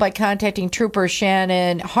scheduled by contacting Trooper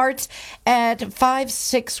Shannon Hartz at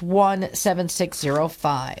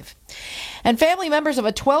 561-7605. And family members of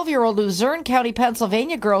a 12-year-old Luzerne County,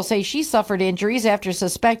 Pennsylvania girl say she suffered injuries after a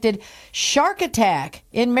suspected shark attack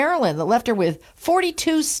in Maryland that left her with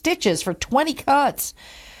 42 stitches for 20 cuts.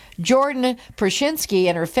 Jordan Prushinsky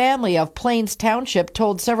and her family of Plains Township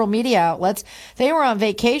told several media outlets they were on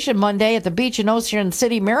vacation Monday at the beach in Ocean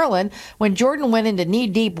City, Maryland, when Jordan went into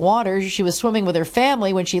knee-deep water. She was swimming with her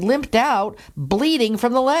family when she limped out, bleeding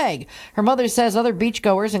from the leg. Her mother says other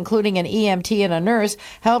beachgoers, including an EMT and a nurse,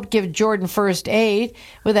 helped give Jordan first aid.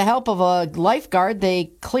 With the help of a lifeguard,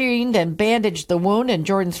 they cleaned and bandaged the wound, and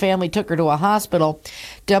Jordan's family took her to a hospital.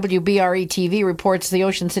 WBRE-TV reports the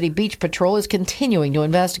Ocean City Beach Patrol is continuing to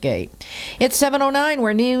investigate. It's 7:09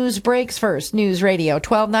 where news breaks first. News Radio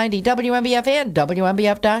 1290 WNBF and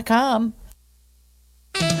WNBF.com.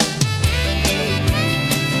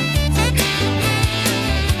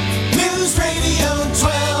 News Radio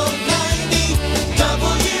 1290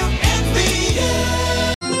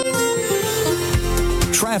 WNBF.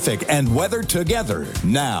 Traffic and weather together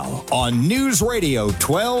now on News Radio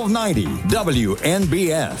 1290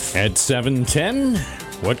 WNBF. At 7:10,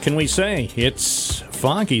 what can we say? It's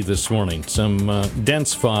foggy this morning. Some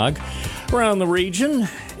dense fog around the region,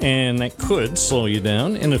 and that could slow you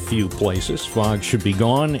down in a few places. Fog should be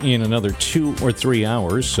gone in another 2 or 3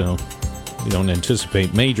 hours, so we don't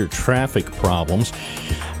anticipate major traffic problems.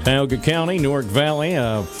 Tioga County, Newark Valley,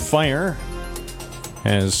 a fire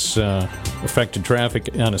has affected traffic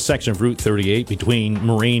on a section of Route 38 between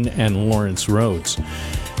Marine and Lawrence Roads.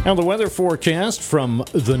 Now the weather forecast from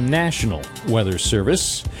the National Weather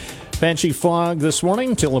Service. Patchy fog this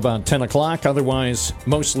morning till about 10 o'clock. Otherwise,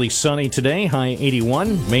 mostly sunny today, high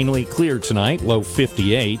 81. Mainly clear tonight, low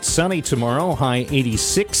 58. Sunny tomorrow, high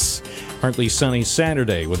 86. Partly sunny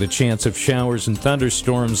Saturday with a chance of showers and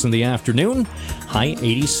thunderstorms in the afternoon, high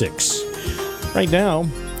 86. Right now,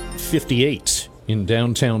 58 in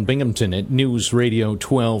downtown Binghamton at News Radio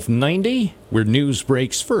 1290, where news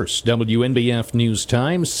breaks first. WNBF News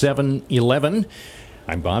Time, 7:11.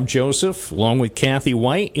 I'm Bob Joseph, along with Kathy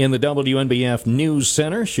Whyte in the WNBF News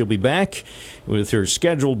Center. She'll be back with her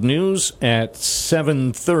scheduled news at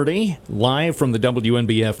 7:30, live from the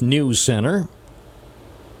WNBF News Center.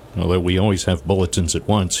 Although we always have bulletins at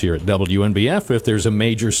once here at WNBF. If there's a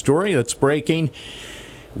major story that's breaking,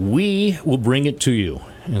 we will bring it to you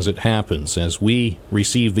as it happens, as we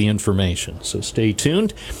receive the information. So stay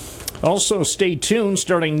tuned. Also, stay tuned,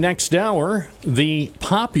 starting next hour, the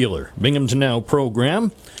popular Binghamton Now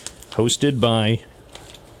program, hosted by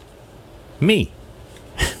me,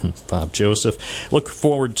 Bob Joseph. Look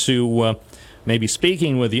forward to maybe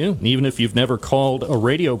speaking with you, even if you've never called a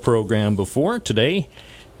radio program before. Today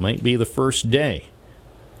might be the first day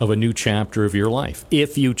of a new chapter of your life,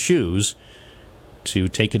 if you choose to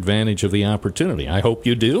take advantage of the opportunity. I hope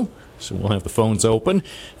you do. So we'll have the phones open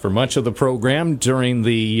for much of the program during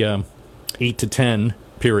the 8 to 10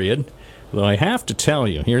 period. Though I have to tell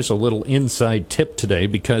you, here's a little inside tip today,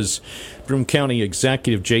 because Broome County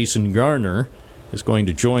Executive Jason Garner is going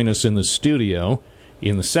to join us in the studio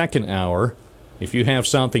in the second hour. If you have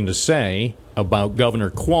something to say about Governor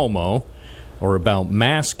Cuomo or about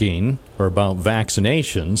masking or about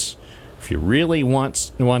vaccinations, if you really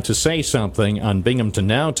want to say something on Binghamton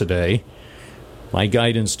Now today, my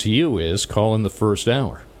guidance to you is call in the first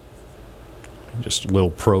hour. Just a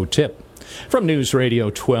little pro tip. From News Radio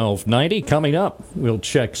 1290, coming up, we'll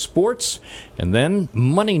check sports and then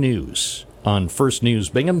money news on First News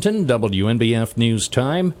Binghamton, WNBF News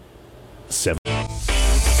Time, 7.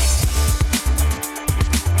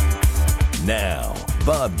 Now,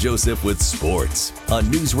 Bob Joseph with sports on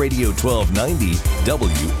News Radio 1290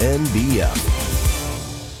 WNBF.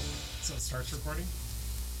 So it starts recording?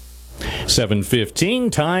 7:15,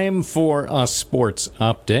 time for a sports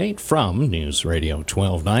update from News Radio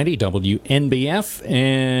 1290 WNBF.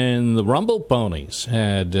 And the Rumble Ponies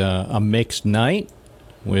had a mixed night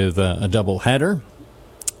with a doubleheader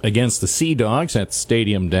against the Sea Dogs at the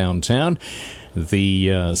stadium downtown.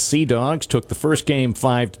 The Sea Dogs took the first game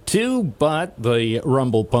 5-2, but the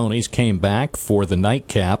Rumble Ponies came back for the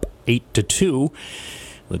nightcap 8-2.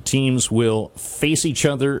 The teams will face each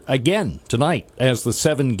other again tonight as the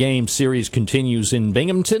 7-game series continues in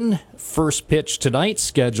Binghamton. First pitch tonight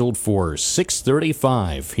scheduled for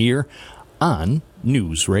 6:35 here on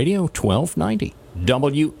News Radio 1290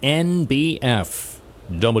 WNBF,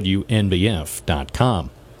 WNBF.com.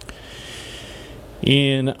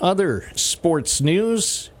 In other sports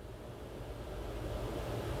news,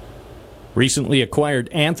 recently acquired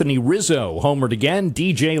Anthony Rizzo homered again.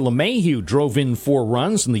 DJ LeMahieu drove in 4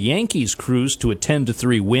 runs, and the Yankees cruised to a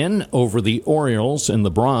 10-3 win over the Orioles in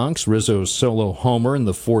the Bronx. Rizzo's solo homer in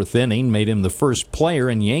the 4th inning made him the first player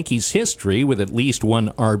in Yankees history with at least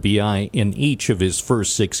 1 RBI in each of his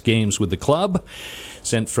first 6 games with the club.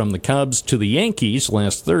 Sent from the Cubs to the Yankees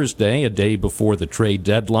last Thursday, a day before the trade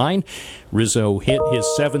deadline, Rizzo hit his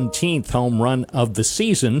 17th home run of the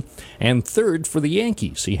season and 3rd for the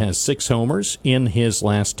Yankees. He has 6 homers in his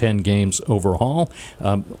last 10 games overall.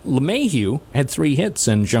 LeMahieu had 3 hits,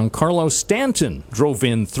 and Giancarlo Stanton drove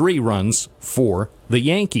in 3 runs for the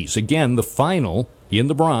Yankees. Again, the final in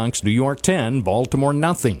the Bronx, New York 10, Baltimore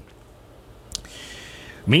nothing.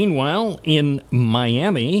 Meanwhile, in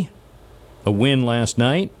Miami, a win last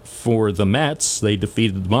night for the Mets. They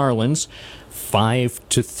defeated the Marlins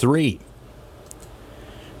 5-3.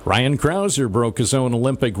 Ryan Krauser broke his own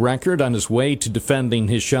Olympic record on his way to defending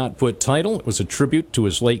his shot put title. It was a tribute to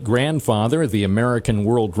his late grandfather, the American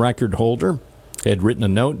world record holder. He had written a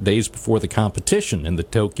note days before the competition in the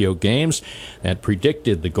Tokyo Games that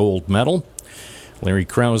predicted the gold medal. Larry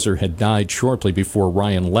Krauser had died shortly before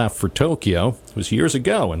Ryan left for Tokyo. It was years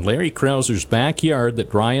ago in Larry Krauser's backyard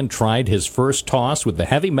that Ryan tried his first toss with the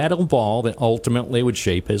heavy metal ball that ultimately would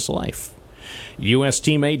shape his life. U.S.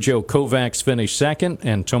 teammate Joe Kovacs finished 2nd,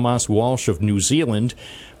 and Thomas Walsh of New Zealand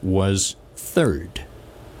was 3rd.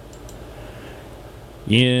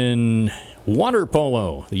 In water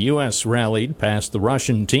polo, the U.S. rallied past the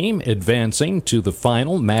Russian team, advancing to the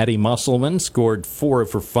final. Maddie Musselman scored 4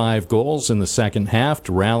 of her 5 goals in the second half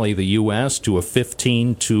to rally the U.S. to a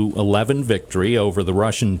 15-11 victory over the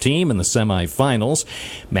Russian team in the semifinals.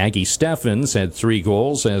 Maggie Steffens had 3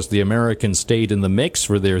 goals as the Americans stayed in the mix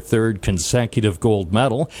for their 3rd consecutive gold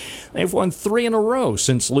medal. They've won 3 in a row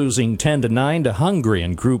since losing 10-9 to Hungary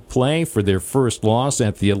in group play for their first loss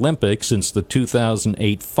at the Olympics since the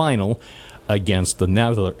 2008 final against the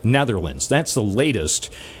Netherlands. That's the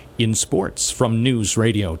latest in sports from News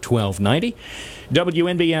Radio 1290.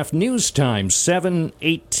 WNBF News Time,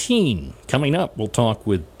 7:18. Coming up, we'll talk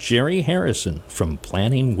with Jerry Harrison from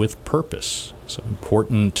Planning with Purpose. Some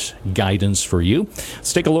important guidance for you.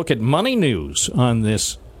 Let's take a look at money news on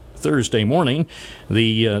this Thursday morning.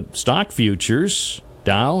 The stock futures,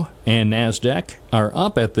 Dow and NASDAQ, are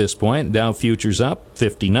up at this point. Dow futures up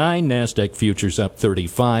 59, NASDAQ futures up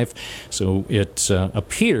 35. So it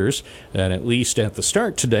appears that at least at the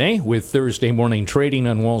start today, with Thursday morning trading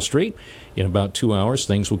on Wall Street, in about 2 hours,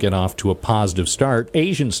 things will get off to a positive start.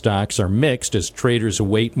 Asian stocks are mixed as traders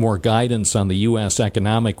await more guidance on the U.S.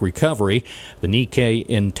 economic recovery. The Nikkei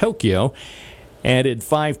in Tokyo added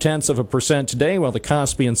 0.5% today, while the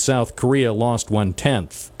Kospi in South Korea lost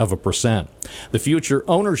 0.1%. The future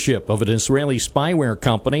ownership of an Israeli spyware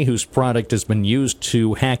company whose product has been used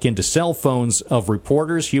to hack into cell phones of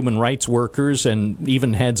reporters, human rights workers, and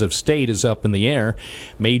even heads of state is up in the air.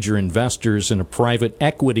 Major investors in a private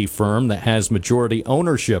equity firm that has majority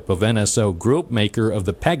ownership of NSO Group, maker of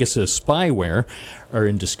the Pegasus spyware, are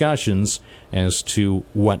in discussions as to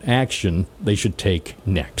what action they should take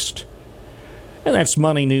next. And that's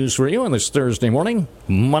Money News for you on this Thursday morning.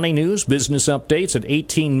 Money News, business updates at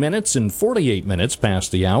 18 minutes and 48 minutes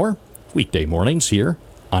past the hour. Weekday mornings here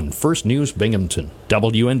on First News Binghamton.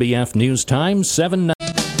 WNBF News Time, 7. News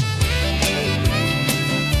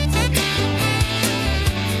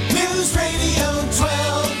Radio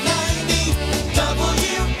 1290 WNBF.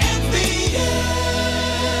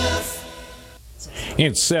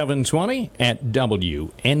 It's 7:20 at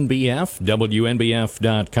WNBF,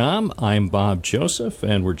 WNBF.com. I'm Bob Joseph,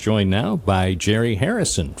 and we're joined now by Jerry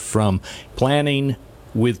Harrison from Planning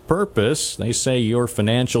with Purpose. They say your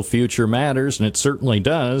financial future matters, and it certainly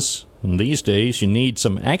does. And these days, you need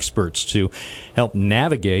some experts to help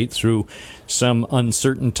navigate through some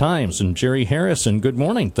uncertain times. And Jerry Harrison, good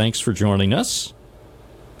morning. Thanks for joining us.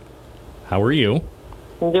 How are you?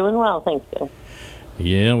 I'm doing well, thank you.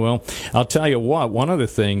 Yeah, well, I'll tell you what, one of the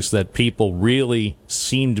things that people really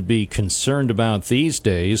seem to be concerned about these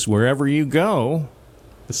days, wherever you go,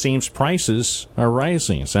 it seems prices are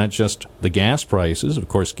rising. It's not just the gas prices. Of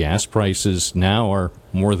course, gas prices now are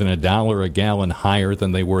more than $1 a gallon higher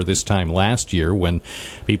than they were this time last year when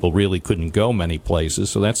people really couldn't go many places.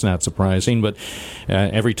 So that's not surprising. But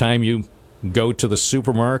every time you go to the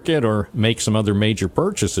supermarket or make some other major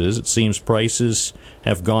purchases, it seems prices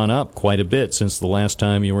have gone up quite a bit since the last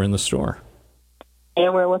time you were in the store.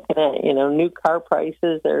 And we're looking at, new car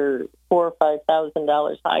prices are $4,000 or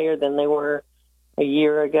 $5,000 higher than they were a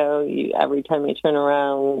year ago. Every time you turn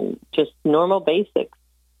around, just normal basics,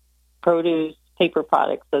 produce, paper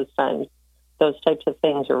products, those types of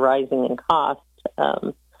things are rising in cost.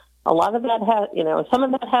 A lot of that some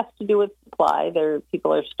of that has to do with supply.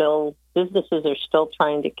 Businesses are still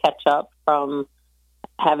trying to catch up from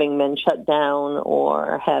having been shut down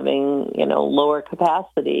or having, lower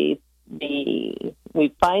capacity. We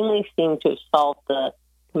finally seem to have solved the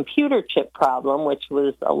computer chip problem, which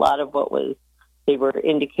was a lot of what they were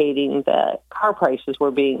indicating that car prices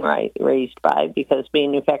were being raised by, because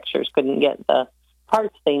manufacturers couldn't get the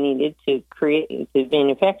parts they needed to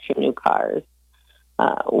manufacture new cars.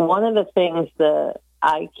 One of the things that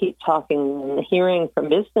I keep talking and hearing from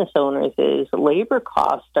business owners is labor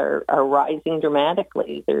costs are rising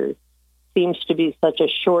dramatically. There seems to be such a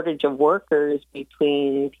shortage of workers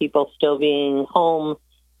between people still being home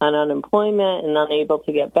on unemployment and unable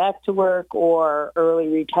to get back to work, or early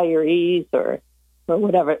retirees, or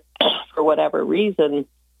whatever for whatever reason.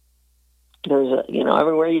 There's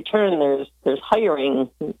everywhere you turn there's hiring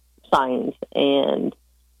signs, and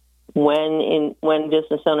when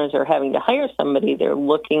business owners are having to hire somebody, they're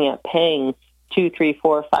looking at paying $2, $3,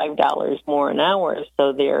 $4, $5 more an hour,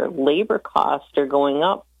 so their labor costs are going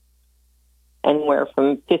up anywhere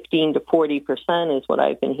from 15 to 40% is what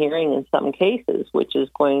I've been hearing in some cases, which is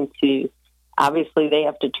going to, obviously they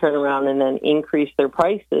have to turn around and then increase their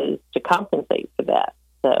prices to compensate for that.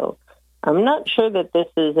 So I'm not sure that this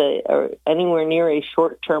is anywhere near a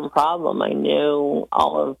short-term problem. I know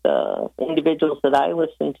all of the individuals that I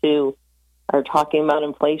listen to are talking about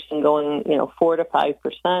inflation going, 4 to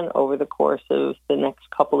 5% over the course of the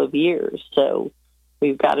next couple of years. So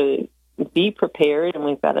we've got to be prepared, and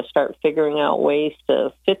we've got to start figuring out ways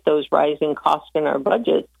to fit those rising costs in our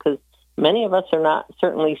budgets, because many of us are not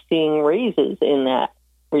certainly seeing raises in that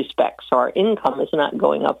respect. So our income is not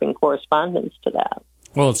going up in correspondence to that.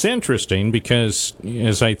 Well, it's interesting because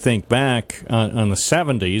as I think back on the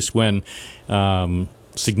 70s when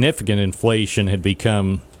significant inflation had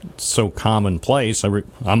become so commonplace,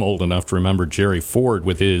 I'm old enough to remember Jerry Ford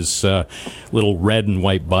with his little red and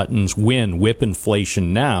white buttons, whip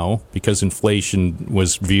inflation now, because inflation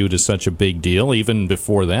was viewed as such a big deal. Even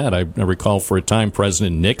before that, I recall for a time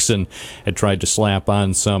President Nixon had tried to slap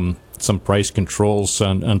on some price controls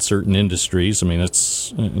on certain industries. I mean,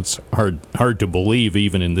 it's hard to believe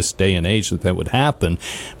even in this day and age that would happen.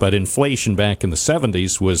 But inflation back in the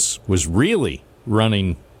 70s was really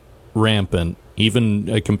running rampant,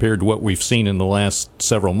 even compared to what we've seen in the last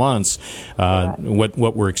several months.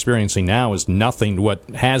 What we're experiencing now is nothing to what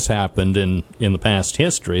has happened in the past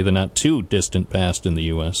history, the not too distant past in the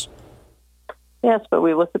U.S. Yes, but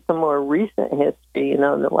we look at the more recent history,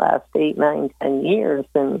 the last 8, 9, 10 years,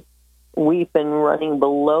 and we've been running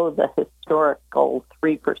below the historical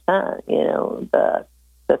 3%.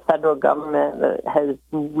 The federal government has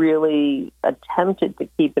really attempted to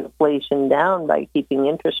keep inflation down by keeping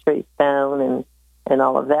interest rates down and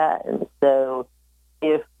all of that. And so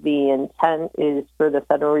if the intent is for the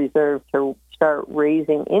Federal Reserve to start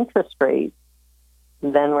raising interest rates,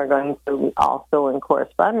 then we're going to also in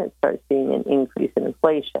correspondence start seeing an increase in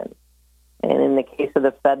inflation. And in the case of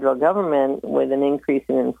the federal government, with an increase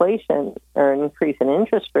in inflation or an increase in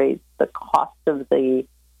interest rates, the cost of the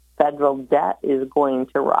federal debt is going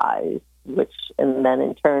to rise, and then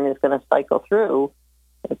in turn is going to cycle through,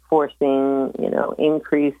 forcing,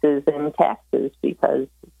 increases in taxes because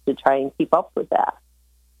to try and keep up with that.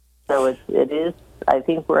 So it is. I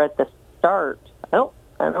think we're at the start. I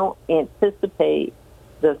don't anticipate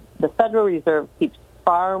the Federal Reserve keeps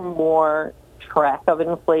far more track of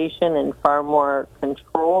inflation and far more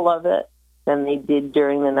control of it than they did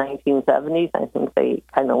during the 1970s. I think they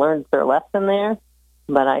kind of learned their lesson there.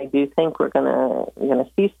 But I do think we're gonna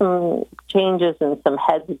see some changes and some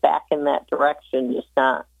heads back in that direction.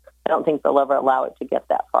 I don't think they'll ever allow it to get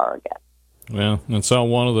that far again. Well, it's all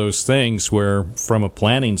one of those things where, from a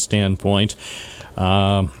planning standpoint,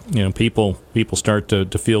 people start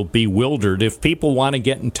to feel bewildered. If people want to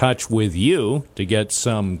get in touch with you to get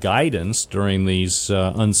some guidance during these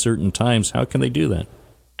uncertain times, how can they do that?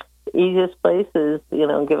 The easiest place is,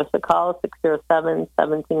 give us a call,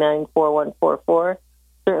 607-729-4144.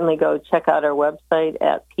 Certainly go check out our website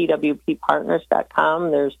at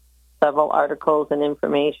pwppartners.com. There's several articles and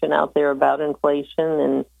information out there about inflation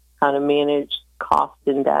and how to manage cost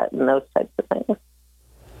and debt and those types of things.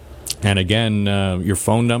 And again, your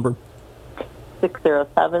phone number?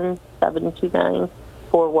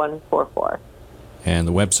 607-729-4144. And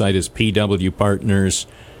the website is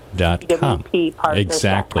pwpartners.com.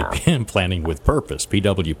 Exactly. Planning with Purpose,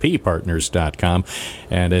 pwppartners.com.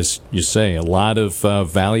 And as you say, a lot of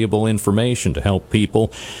valuable information to help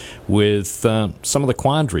people with some of the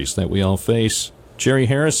quandaries that we all face. Jerry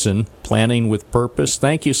Harrison, Planning with Purpose,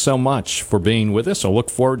 thank you so much for being with us. I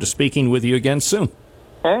look forward to speaking with you again soon.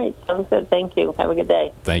 All right, sounds good. Thank you. Have a good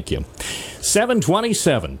day. Thank you.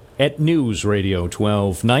 727 at News Radio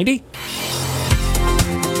 1290.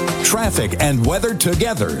 Traffic and weather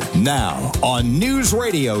together now on News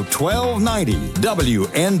Radio 1290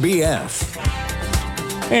 WNBF.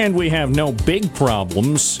 And we have no big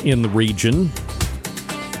problems in the region.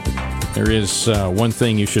 There is one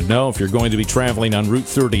thing you should know. If you're going to be traveling on Route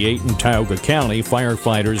 38 in Tioga County,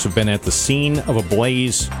 firefighters have been at the scene of a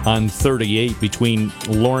blaze on 38 between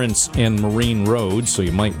Lawrence and Marine Road, so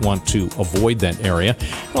you might want to avoid that area.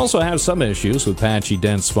 Also have some issues with patchy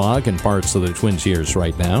dense fog in parts of the Twin Tiers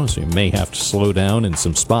right now, so you may have to slow down in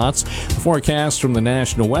some spots. The forecast from the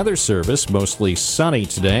National Weather Service, mostly sunny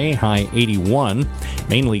today, high 81.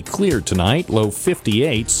 Mainly clear tonight, low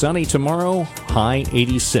 58. Sunny tomorrow, high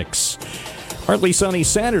 86. Partly sunny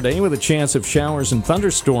Saturday with a chance of showers and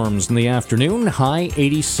thunderstorms in the afternoon, high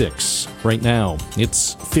 86. Right now,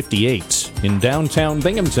 it's 58 in downtown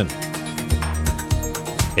Binghamton.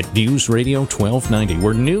 At News Radio 1290,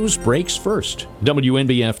 where news breaks first.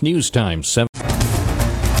 WNBF News Time, 7.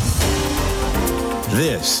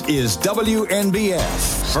 This is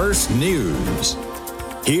WNBF First News.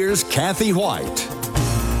 Here's Kathy Whyte.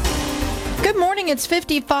 Good morning. It's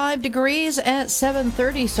 55 degrees at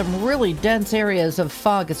 7:30. Some really dense areas of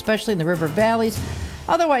fog, especially in the river valleys.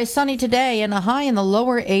 Otherwise sunny today and a high in the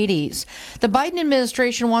lower 80s. The Biden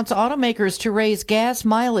administration wants automakers to raise gas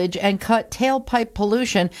mileage and cut tailpipe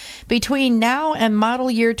pollution between now and model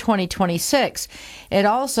year 2026. It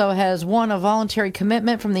also has won a voluntary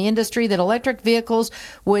commitment from the industry that electric vehicles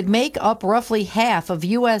would make up roughly half of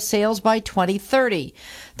U.S. sales by 2030.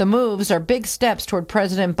 The moves are big steps toward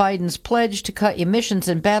President Biden's pledge to cut emissions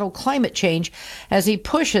and battle climate change as he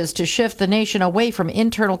pushes to shift the nation away from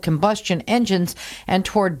internal combustion engines and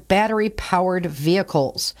toward battery-powered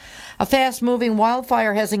vehicles. A fast-moving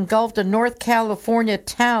wildfire has engulfed a North California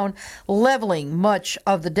town, leveling much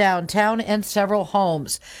of the downtown and several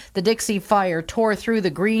homes. The Dixie Fire tore through the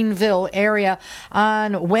Greenville area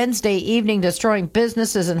on Wednesday evening, destroying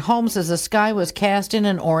businesses and homes as the sky was cast in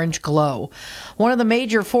an orange glow. One of the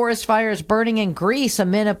major forest fires burning in Greece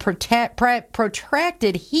amid a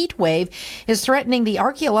protracted heat wave is threatening the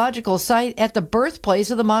archaeological site at the birthplace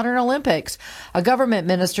of the modern Olympics. A government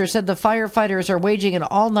minister said the firefighters are waging an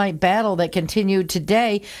all-night battle that continued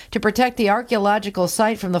today to protect the archaeological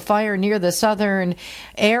site from the fire near the southern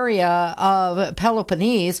area of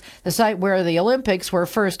Peloponnese, the site where the Olympics were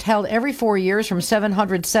first held every 4 years from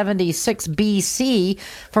 776 BC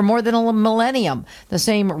for more than a millennium. The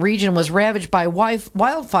same region was ravaged by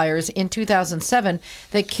wildfires in 2007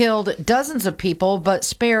 that killed dozens of people but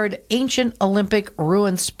spared ancient Olympic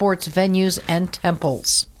ruined sports venues and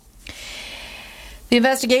temples. The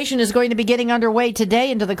investigation is going to be getting underway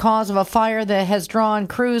today into the cause of a fire that has drawn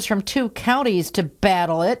crews from 2 counties to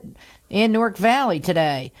battle it in Newark Valley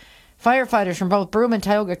today. Firefighters from both Broome and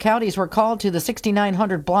Tioga counties were called to the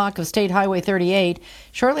 6900 block of State Highway 38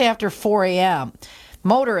 shortly after 4 a.m.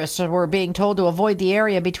 Motorists were being told to avoid the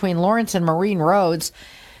area between Lawrence and Marine Roads.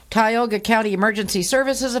 Tioga County Emergency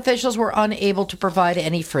Services officials were unable to provide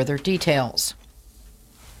any further details.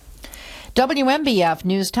 WMBF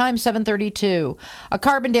News Time 7:32. A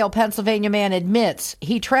Carbondale, Pennsylvania man admits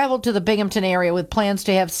he traveled to the Binghamton area with plans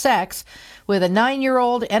to have sex with a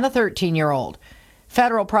 9-year-old and a 13-year-old.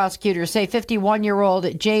 Federal prosecutors say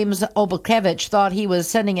 51-year-old James Oblakevich thought he was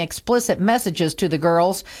sending explicit messages to the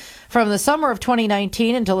girls from the summer of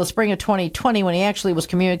 2019 until the spring of 2020 when he actually was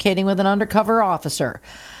communicating with an undercover officer.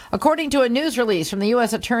 According to a news release from the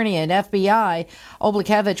U.S. Attorney and FBI,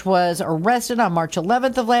 Oblakevich was arrested on March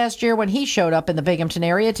 11th of last year when he showed up in the Binghamton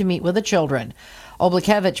area to meet with the children.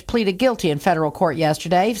 Oblakevich pleaded guilty in federal court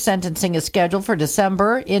yesterday. Sentencing is scheduled for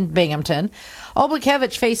December in Binghamton.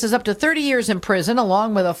 Oblakevich faces up to 30 years in prison,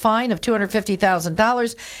 along with a fine of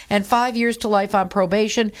 $250,000 and 5 years to life on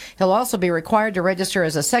probation. He'll also be required to register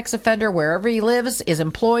as a sex offender wherever he lives, is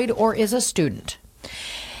employed, or is a student.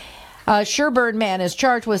 A Sherburne man is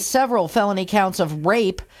charged with several felony counts of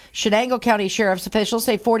rape. Shenango County Sheriff's officials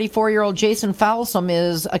say 44-year-old Jason Foulsome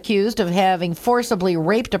is accused of having forcibly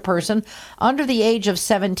raped a person under the age of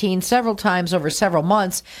 17 several times over several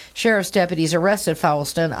months. Sheriff's deputies arrested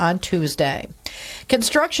Foulston on Tuesday.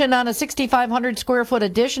 Construction on a 6,500-square-foot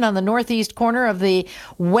addition on the northeast corner of the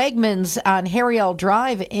Wegmans on Harry L.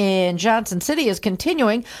 Drive in Johnson City is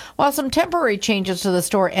continuing, while some temporary changes to the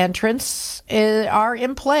store entrance are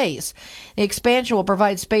in place. The expansion will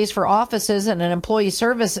provide space for offices and an employee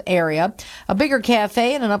service area. A bigger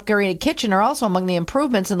cafe and an upgraded kitchen are also among the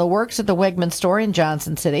improvements in the works at the Wegmans store in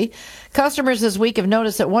Johnson City. Customers this week have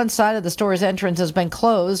noticed that one side of the store's entrance has been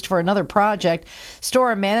closed for another project.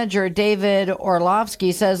 Store manager David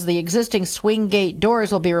Orlovsky says the existing swing gate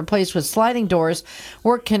doors will be replaced with sliding doors.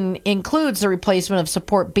 Work includes the replacement of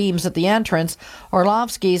support beams at the entrance.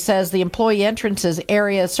 Orlovsky says the employee services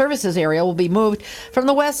area will be moved from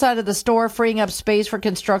the west side of the store, freeing up space for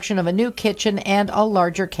construction of a new kitchen and a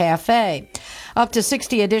larger cafe. Up to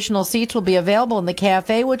 60 additional seats will be available in the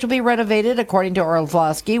cafe, which will be renovated, according to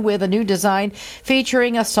Orlovsky, with a new design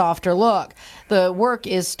featuring a softer look. The work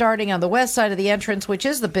is starting on the west side of the entrance, which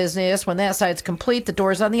is the business. When that side's complete, the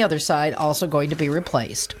doors on the other side also going to be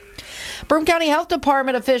replaced. Broome County Health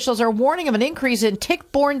Department officials are warning of an increase in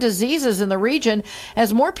tick-borne diseases in the region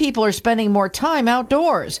as more people are spending more time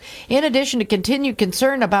outdoors. In addition to continued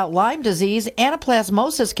concern about Lyme disease,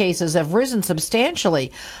 anaplasmosis cases have risen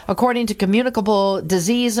substantially, according to communicable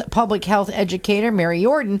disease public health educator Mary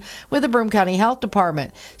Jordan with the Broome County Health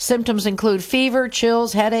Department. Symptoms include fever,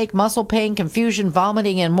 chills, headache, muscle pain, confusion,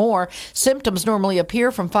 vomiting, and more. Symptoms normally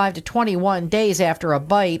appear from 5 to 21 days after a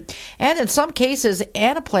bite, and in some cases,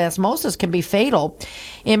 anaplasmosis can be fatal.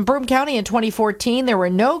 In Broome County in 2014, there were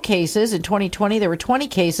no cases. In 2020, there were 20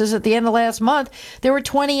 cases. At the end of last month, there were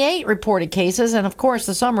 28 reported cases, and of course,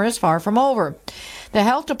 the summer is far from over. The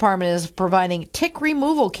health department is providing tick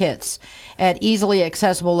removal kits at easily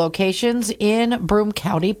accessible locations in Broome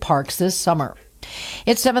County parks this summer.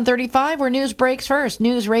 It's 7:35 where news breaks first.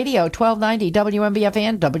 News Radio 1290 WMBF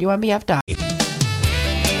and WMBF.com.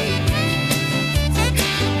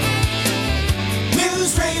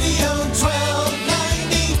 News Radio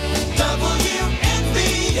 1290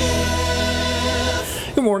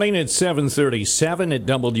 WMBF. Good morning. It's 7:37 at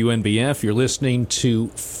WNBF. You're listening to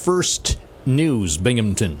First News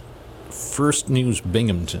Binghamton. First News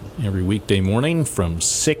Binghamton every weekday morning from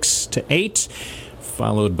 6 to 8,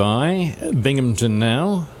 followed by Binghamton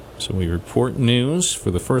Now. So we report news for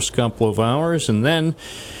the first couple of hours, and then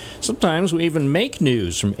sometimes we even make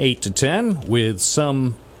news from 8 to 10 with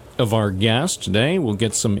some of our guests. Today we'll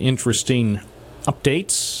get some interesting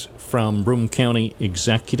updates from Broome County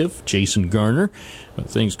Executive Jason Garner about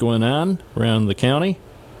things going on around the county.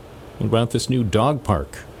 What about this new dog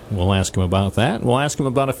park? We'll ask him about that. We'll ask him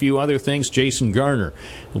about a few other things. Jason Garner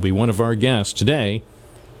will be one of our guests today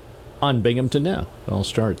on Binghamton Now. It all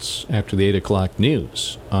starts after the 8 o'clock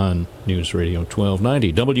news on News Radio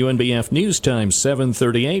 1290. WNBF News Time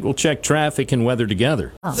 7:38. We'll check traffic and weather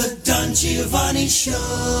together. The Don Giovanni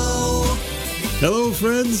Show. Hello,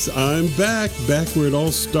 friends. I'm back where it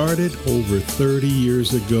all started over 30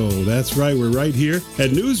 years ago. That's right. We're right here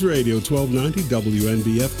at News Radio 1290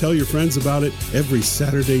 WNBF. Tell your friends about it every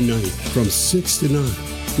Saturday night from 6 to 9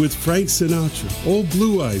 with Frank Sinatra. Old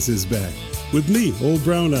Blue Eyes is back with me, Old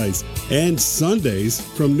Brown Eyes, and Sundays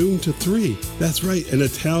from noon to 3. That's right. An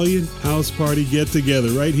Italian house party get-together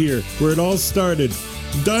right here where it all started.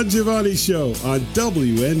 Don Giovanni Show on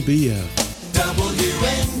WNBF.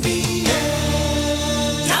 WNBF.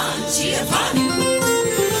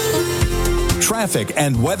 Traffic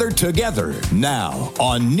and weather together now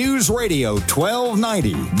on News Radio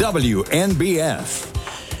 1290 WNBF.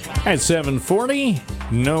 At 7:40,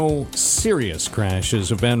 No serious crashes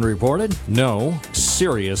have been reported. No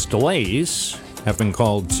serious delays have been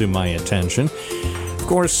called to my attention. Of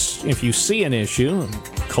course, if you see an issue, a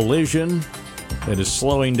collision that is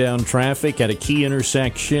slowing down traffic at a key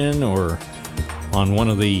intersection or on one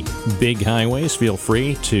of the big highways, feel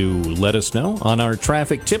free to let us know on our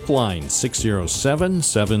traffic tip line,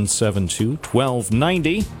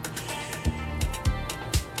 607-772-1290.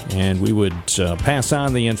 And we would pass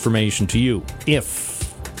on the information to you if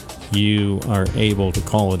you are able to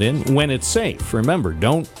call it in when it's safe. Remember,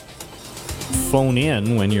 don't phone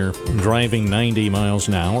in when you're driving 90 miles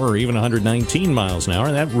an hour or even 119 miles an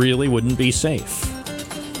hour. That really wouldn't be safe.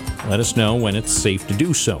 Let us know when it's safe to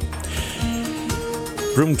do so.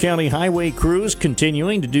 Broome County highway crews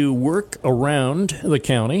continuing to do work around the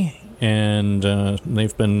county, and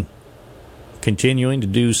they've been continuing to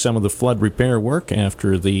do some of the flood repair work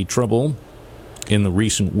after the trouble in the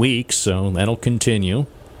recent weeks, so that'll continue.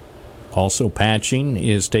 Also, patching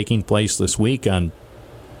is taking place this week on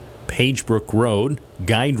Pagebrook Road,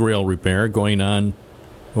 guide rail repair going on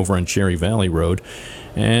over on Cherry Valley Road.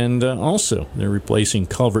 And also, they're replacing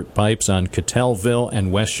culvert pipes on Cattellville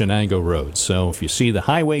and West Shenango Road. So if you see the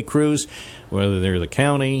highway crews, whether they're the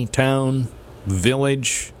county, town,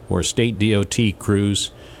 village, or state DOT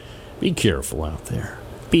crews, be careful out there.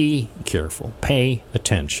 Be careful. Pay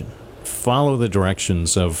attention. Follow the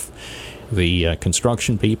directions of the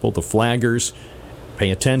construction people, the flaggers.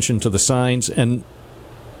 Pay attention to the signs and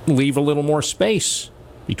leave a little more space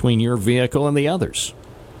between your vehicle and the others.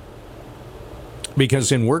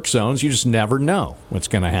 Because in work zones, you just never know what's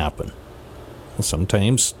going to happen. Well,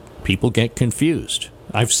 sometimes people get confused.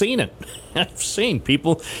 I've seen it. I've seen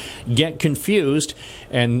people get confused,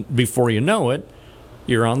 and before you know it,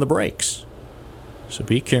 you're on the brakes. So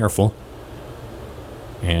be careful.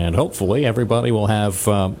 And hopefully everybody will have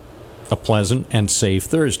a pleasant and safe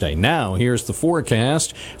Thursday. Now, here's the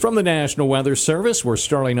forecast from the National Weather Service. We're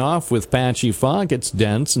starting off with patchy fog. It's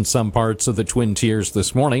dense in some parts of the Twin Tiers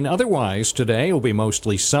this morning. Otherwise, today will be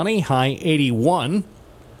mostly sunny, high 81.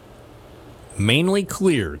 Mainly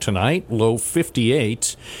clear tonight, low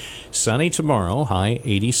 58. Sunny tomorrow, high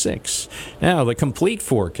 86. Now, the complete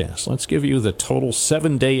forecast. Let's give you the total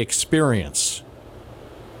 7-day experience.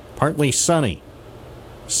 Partly sunny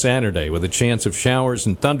Saturday with a chance of showers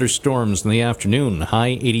and thunderstorms in the afternoon,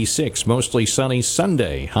 high 86. Mostly sunny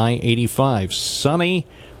Sunday, high 85. Sunny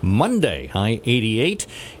Monday, high 88.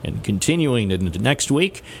 And continuing into next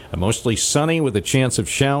week, mostly sunny with a chance of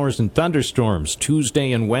showers and thunderstorms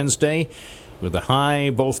Tuesday and Wednesday with a high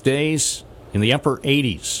both days in the upper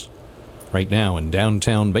 80s. Right now in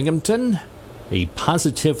downtown Binghamton, a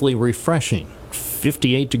positively refreshing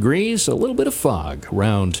 58 degrees, a little bit of fog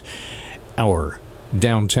around our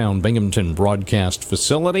downtown Binghamton broadcast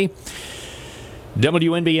facility.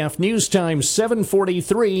 WNBF News Time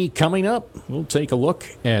 7:43 coming up. We'll take a look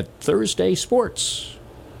at Thursday sports.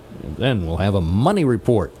 And then we'll have a money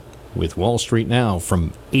report with Wall Street Now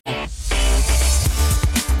from 8.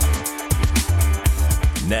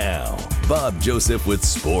 Now, Bob Joseph with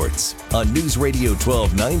sports on News Radio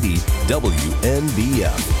 1290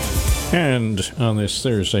 WNBF. And on this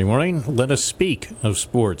Thursday morning, let us speak of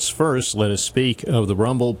sports. First, let us speak of the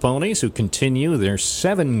Rumble Ponies, who continue their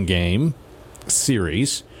 7-game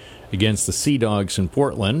series against the Sea Dogs in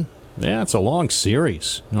Portland. Yeah, it's a long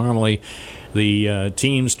series. Normally, the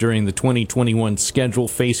teams during the 2021 schedule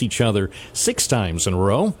face each other 6 times in a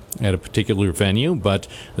row at a particular venue, but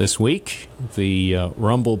this week, the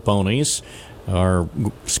Rumble Ponies are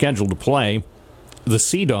scheduled to play the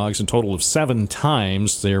Sea Dogs a total of 7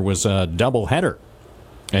 times. There was a doubleheader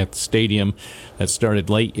at the stadium that started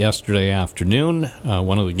late yesterday afternoon.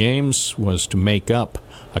 One of the games was to make up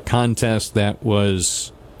a contest that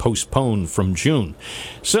was postponed from June.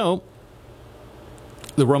 So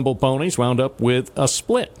the Rumble Ponies wound up with a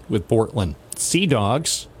split with Portland. Sea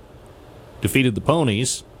Dogs defeated the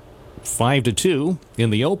Ponies 5-2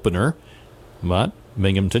 in the opener, but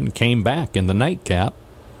Binghamton came back in the nightcap,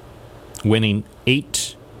 winning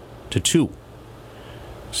 8-2.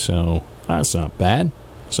 So that's not bad.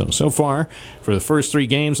 So far, for the first 3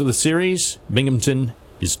 games of the series, Binghamton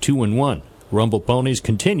is 2-1. Rumble Ponies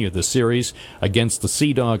continue the series against the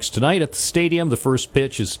Sea Dogs tonight at the stadium. The first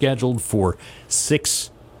pitch is scheduled for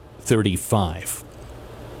 6:35.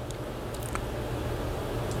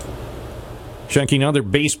 Checking other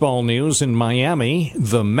baseball news in Miami,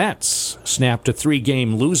 the Mets snapped a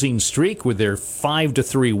 3-game losing streak with their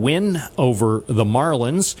 5-3 win over the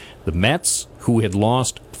Marlins. The Mets, who had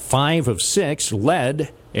lost 5 of 6,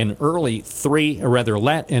 led let an early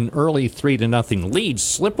 3-0 lead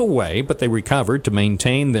slip away, but they recovered to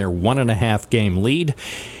maintain their 1.5 game lead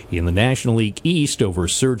in the National League East over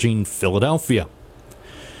surging Philadelphia.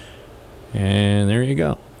 And there you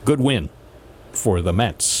go. Good win for the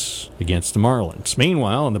Mets against the Marlins.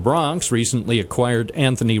 Meanwhile, in the Bronx, recently acquired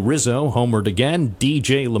Anthony Rizzo homered again.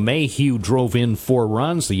 DJ LeMahieu drove in 4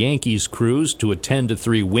 runs. The Yankees cruised to a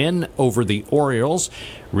 10-3 win over the Orioles.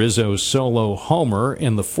 Rizzo's solo homer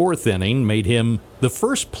in the 4th inning made him the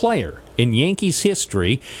first player in Yankees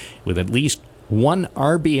history with at least 1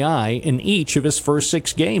 RBI in each of his first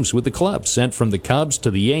 6 games with the club. Sent from the Cubs to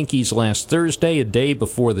the Yankees last Thursday, a day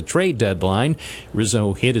before the trade deadline,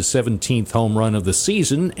 Rizzo hit his 17th home run of the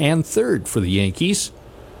season and 3rd for the Yankees.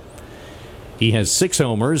 He has 6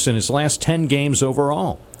 homers in his last 10 games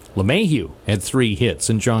overall. LeMahieu had 3 hits,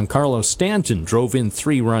 and Giancarlo Stanton drove in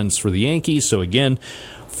 3 runs for the Yankees. So again,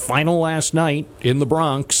 final last night in the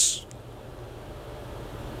Bronx.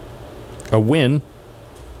 A win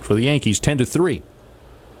for the Yankees, 10-3.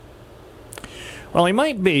 Well, he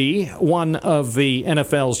might be one of the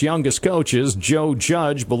NFL's youngest coaches. Joe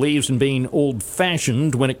Judge believes in being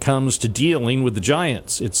old-fashioned when it comes to dealing with the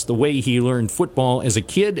Giants. It's the way he learned football as a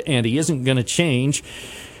kid, and he isn't going to change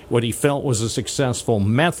what he felt was a successful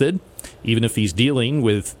method, even if he's dealing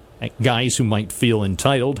with guys who might feel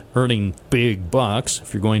entitled, earning big bucks.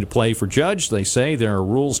 If you're going to play for Judge, they say there are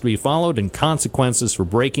rules to be followed and consequences for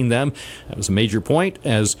breaking them. That was a major point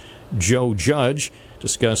as Joe Judge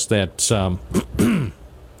discussed that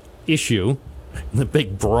issue, the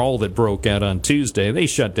big brawl that broke out on Tuesday. They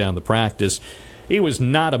shut down the practice. He was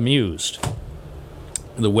not amused.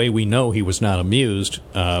 The way we know he was not amused,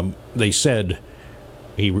 they said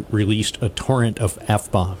he released a torrent of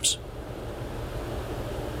F-bombs.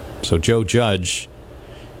 So Joe Judge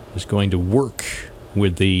is going to work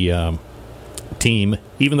with the team,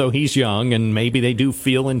 even though he's young and maybe they do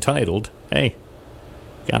feel entitled. Hey,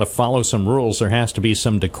 got to follow some rules. There has to be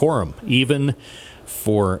some decorum, even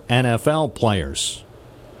for NFL players.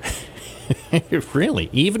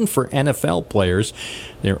 Really, even for NFL players,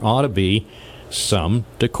 there ought to be some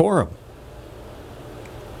decorum.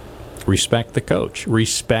 Respect the coach.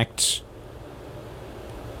 Respect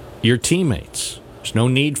your teammates. There's no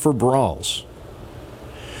need for brawls.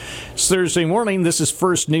 It's Thursday morning. This is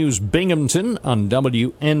First News Binghamton on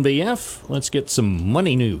WNBF. Let's get some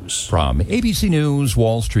money news. From ABC News,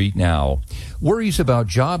 Wall Street now. Worries about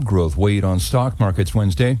job growth weighed on stock markets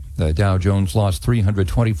Wednesday. The Dow Jones lost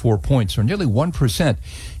 324 points, or nearly 1%,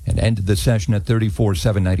 and ended the session at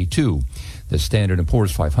 34,792. The Standard &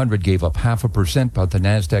 Poor's 500 gave up 0.5%, but the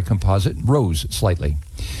Nasdaq Composite rose slightly.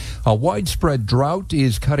 A widespread drought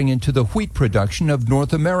is cutting into the wheat production of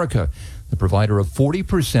North America, the provider of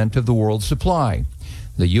 40% of the world's supply.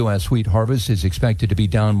 The U.S. wheat harvest is expected to be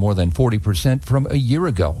down more than 40% from a year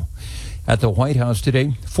ago. At the White House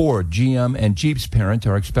today, Ford, GM, and Jeep's parent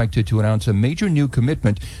are expected to announce a major new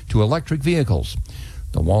commitment to electric vehicles.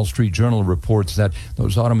 The Wall Street Journal reports that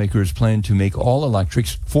those automakers plan to make all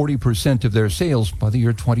electrics 40% of their sales by the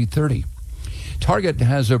year 2030. Target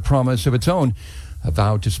has a promise of its own, a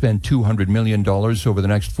vow to spend $200 million over the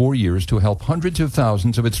next 4 years to help hundreds of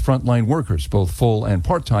thousands of its frontline workers, both full and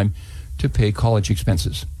part-time, to pay college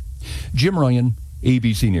expenses. Jim Ryan,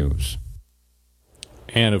 ABC News.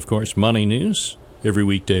 And, of course, money news every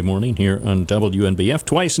weekday morning here on WNBF,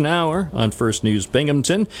 twice an hour on First News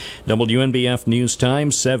Binghamton. WNBF News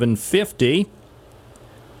Time, 7:50.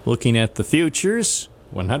 Looking at the futures,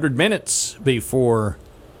 100 minutes before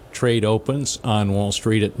trade opens on Wall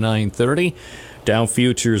Street at 9:30. Dow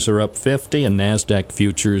futures are up 50 and NASDAQ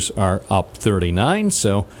futures are up 39,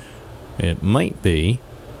 so it might be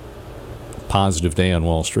a positive day on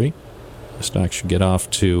Wall Street. The stock should get off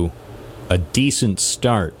to a decent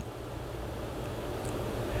start.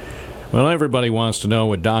 Well, everybody wants to know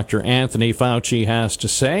what Dr. Anthony Fauci has to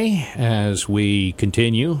say as we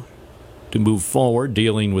continue to move forward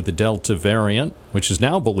dealing with the Delta variant, which is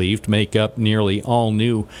now believed to make up nearly all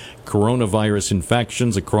new coronavirus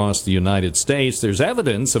infections across the United States. There's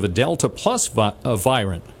evidence of a Delta plus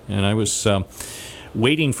variant, and I was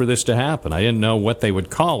waiting for this to happen. I didn't know what they would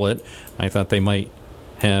call it. I thought they might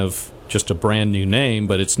have just a brand new name,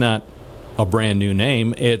 but it's not a brand new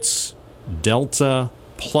name. It's Delta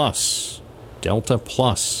Plus. Delta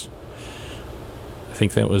Plus. I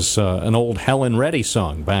think that was an old Helen Reddy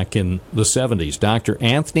song back in the 70s. Dr.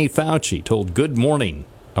 Anthony Fauci told Good Morning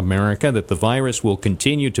America that the virus will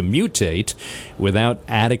continue to mutate without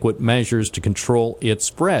adequate measures to control its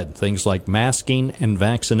spread, things like masking and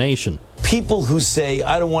vaccination. People who say,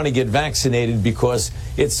 I don't want to get vaccinated because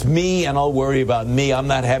it's me and I'll worry about me, I'm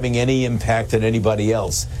not having any impact on anybody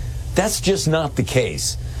else. That's just not the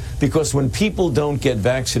case. Because when people don't get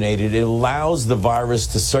vaccinated, it allows the virus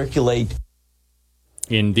to circulate.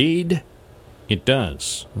 Indeed, it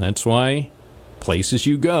does. That's why places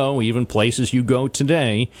you go, even places you go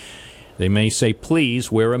today, they may say,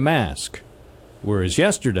 please wear a mask. Whereas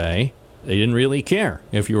yesterday, they didn't really care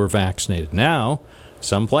if you were vaccinated. Now,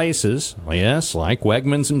 some places, yes, like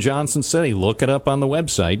Wegmans and Johnson City, look it up on the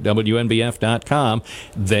website, WNBF.com,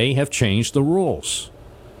 they have changed the rules.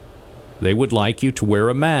 They would like you to wear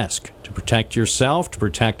a mask to protect yourself, to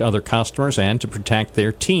protect other customers, and to protect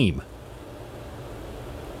their team.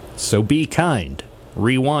 So be kind.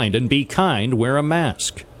 Rewind and be kind. Wear a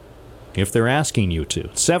mask if they're asking you to.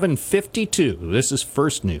 7:52. This is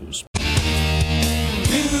First News.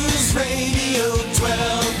 News Radio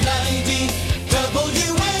 1290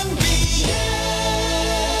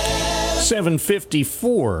 WNBF.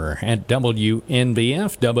 7:54 at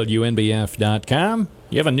WNBF, WNBF.com.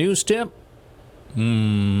 You have a news tip?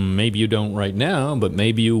 Maybe you don't right now, but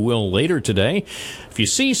maybe you will later today. If you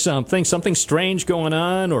see something strange going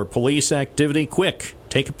on or police activity, quick,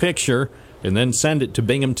 take a picture and then send it to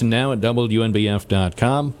Binghamton Now at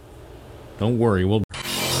WNBF.com. Don't worry, we'll...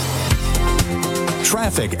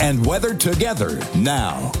 Traffic and weather together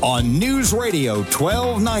now on News Radio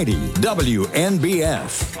 1290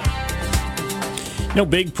 WNBF. No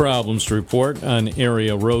big problems to report on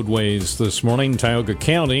area roadways this morning. Tioga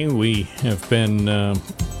County, we have been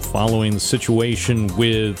following the situation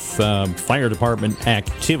with fire department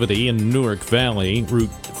activity in Newark Valley, Route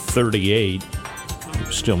 38.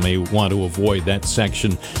 You still may want to avoid that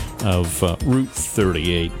section of Route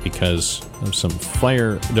 38 because of some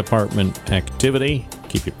fire department activity.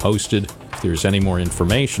 Keep you posted if there's any more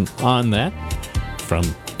information on that from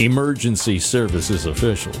emergency services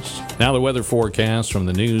officials. Now the weather forecast from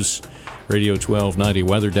the News Radio 1290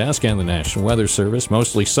 Weather Desk and the National Weather Service.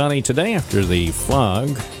 Mostly sunny today after the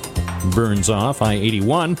fog burns off. High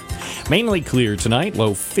 81. Mainly clear tonight,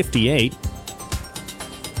 low 58.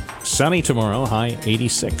 Sunny tomorrow, high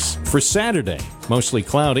 86. For Saturday, mostly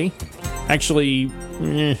cloudy. Actually,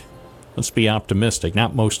 let's be optimistic.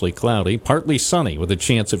 Not mostly cloudy. Partly sunny with a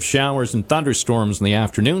chance of showers and thunderstorms in the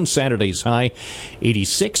afternoon. Saturday's high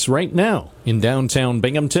 86 right now. In downtown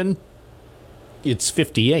Binghamton, it's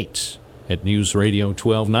 58. At News Radio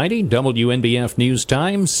 1290, WNBF News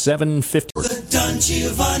Time, 7:50. The Don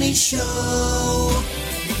Giovanni Show.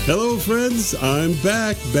 Hello, friends. I'm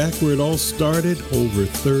back where it all started over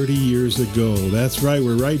 30 years ago. That's right.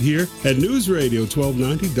 We're right here at News Radio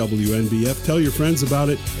 1290 WNBF. Tell your friends about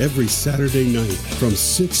it every Saturday night from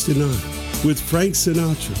 6 to 9 with Frank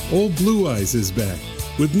Sinatra. Old Blue Eyes is back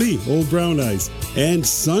with me, Old Brown Eyes. And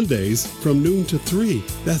Sundays from noon to 3.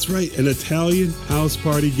 That's right. An Italian house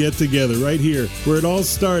party get-together right here where it all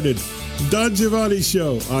started. Don Giovanni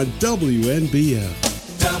Show on WNBF.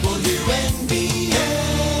 WNBF.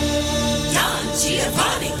 Don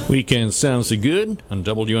Giovanni. Weekend sounds so good on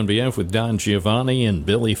WNBF with Don Giovanni and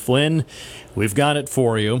Billy Flynn. We've got it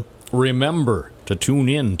for you. Remember to tune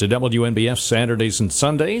in to WNBF Saturdays and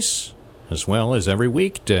Sundays, as well as every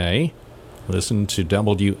weekday. Listen to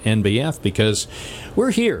WNBF because we're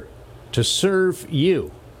here to serve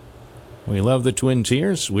you. We love the Twin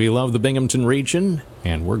Tiers, we love the Binghamton region,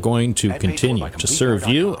 and we're going to continue to serve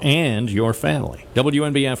you and your family.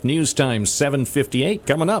 WNBF News Time 7:58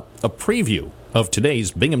 coming up, a preview of today's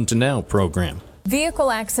Binghamton Now program. Vehicle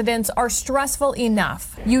accidents are stressful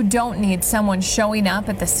enough. You don't need someone showing up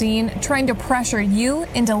at the scene trying to pressure you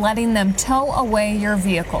into letting them tow away your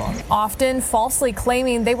vehicle, often falsely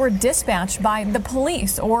claiming they were dispatched by the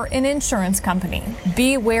police or an insurance company.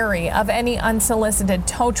 Be wary of any unsolicited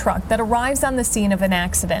tow truck that arrives on the scene of an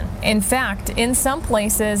accident. In fact, in some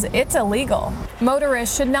places, it's illegal.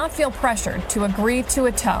 Motorists should not feel pressured to agree to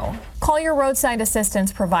a tow. Call your roadside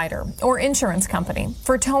assistance provider or insurance company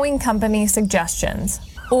for towing company suggestions,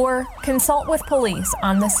 or consult with police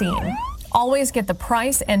on the scene. Always get the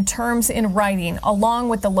price and terms in writing along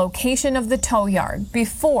with the location of the tow yard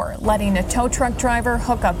before letting a tow truck driver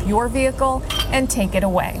hook up your vehicle and take it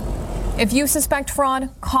away. If you suspect fraud,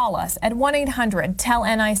 call us at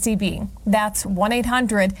 1-800-TEL-NICB. That's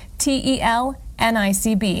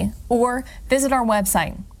 1-800-TEL-NICB, or visit our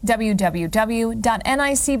website, www.nicb.org.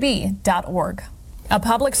 A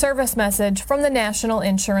public service message from the National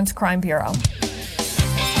Insurance Crime Bureau.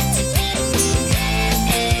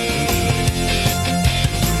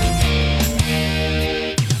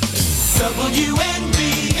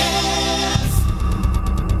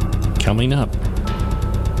 coming up.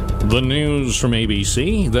 The news from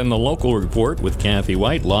ABC, then the local report with Kathy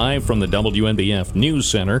Whyte live from the WNBF News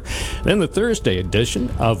Center. Then the Thursday edition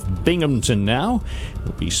of Binghamton Now.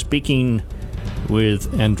 We'll be speaking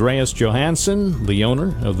with Andreas Johansson, the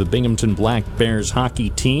owner of the Binghamton Black Bears hockey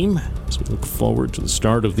team, as we look forward to the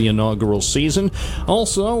start of the inaugural season.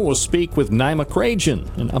 Also, we'll speak with Naima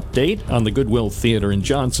Crajan, an update on the Goodwill Theater in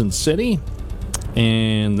Johnson City.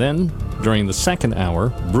 And then, during the second hour,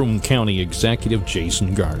 Broome County Executive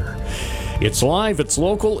Jason Garner. It's live, it's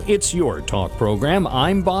local, it's your talk program.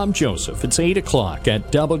 I'm Bob Joseph. It's 8 o'clock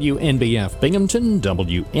at WNBF Binghamton,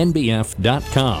 WNBF.com.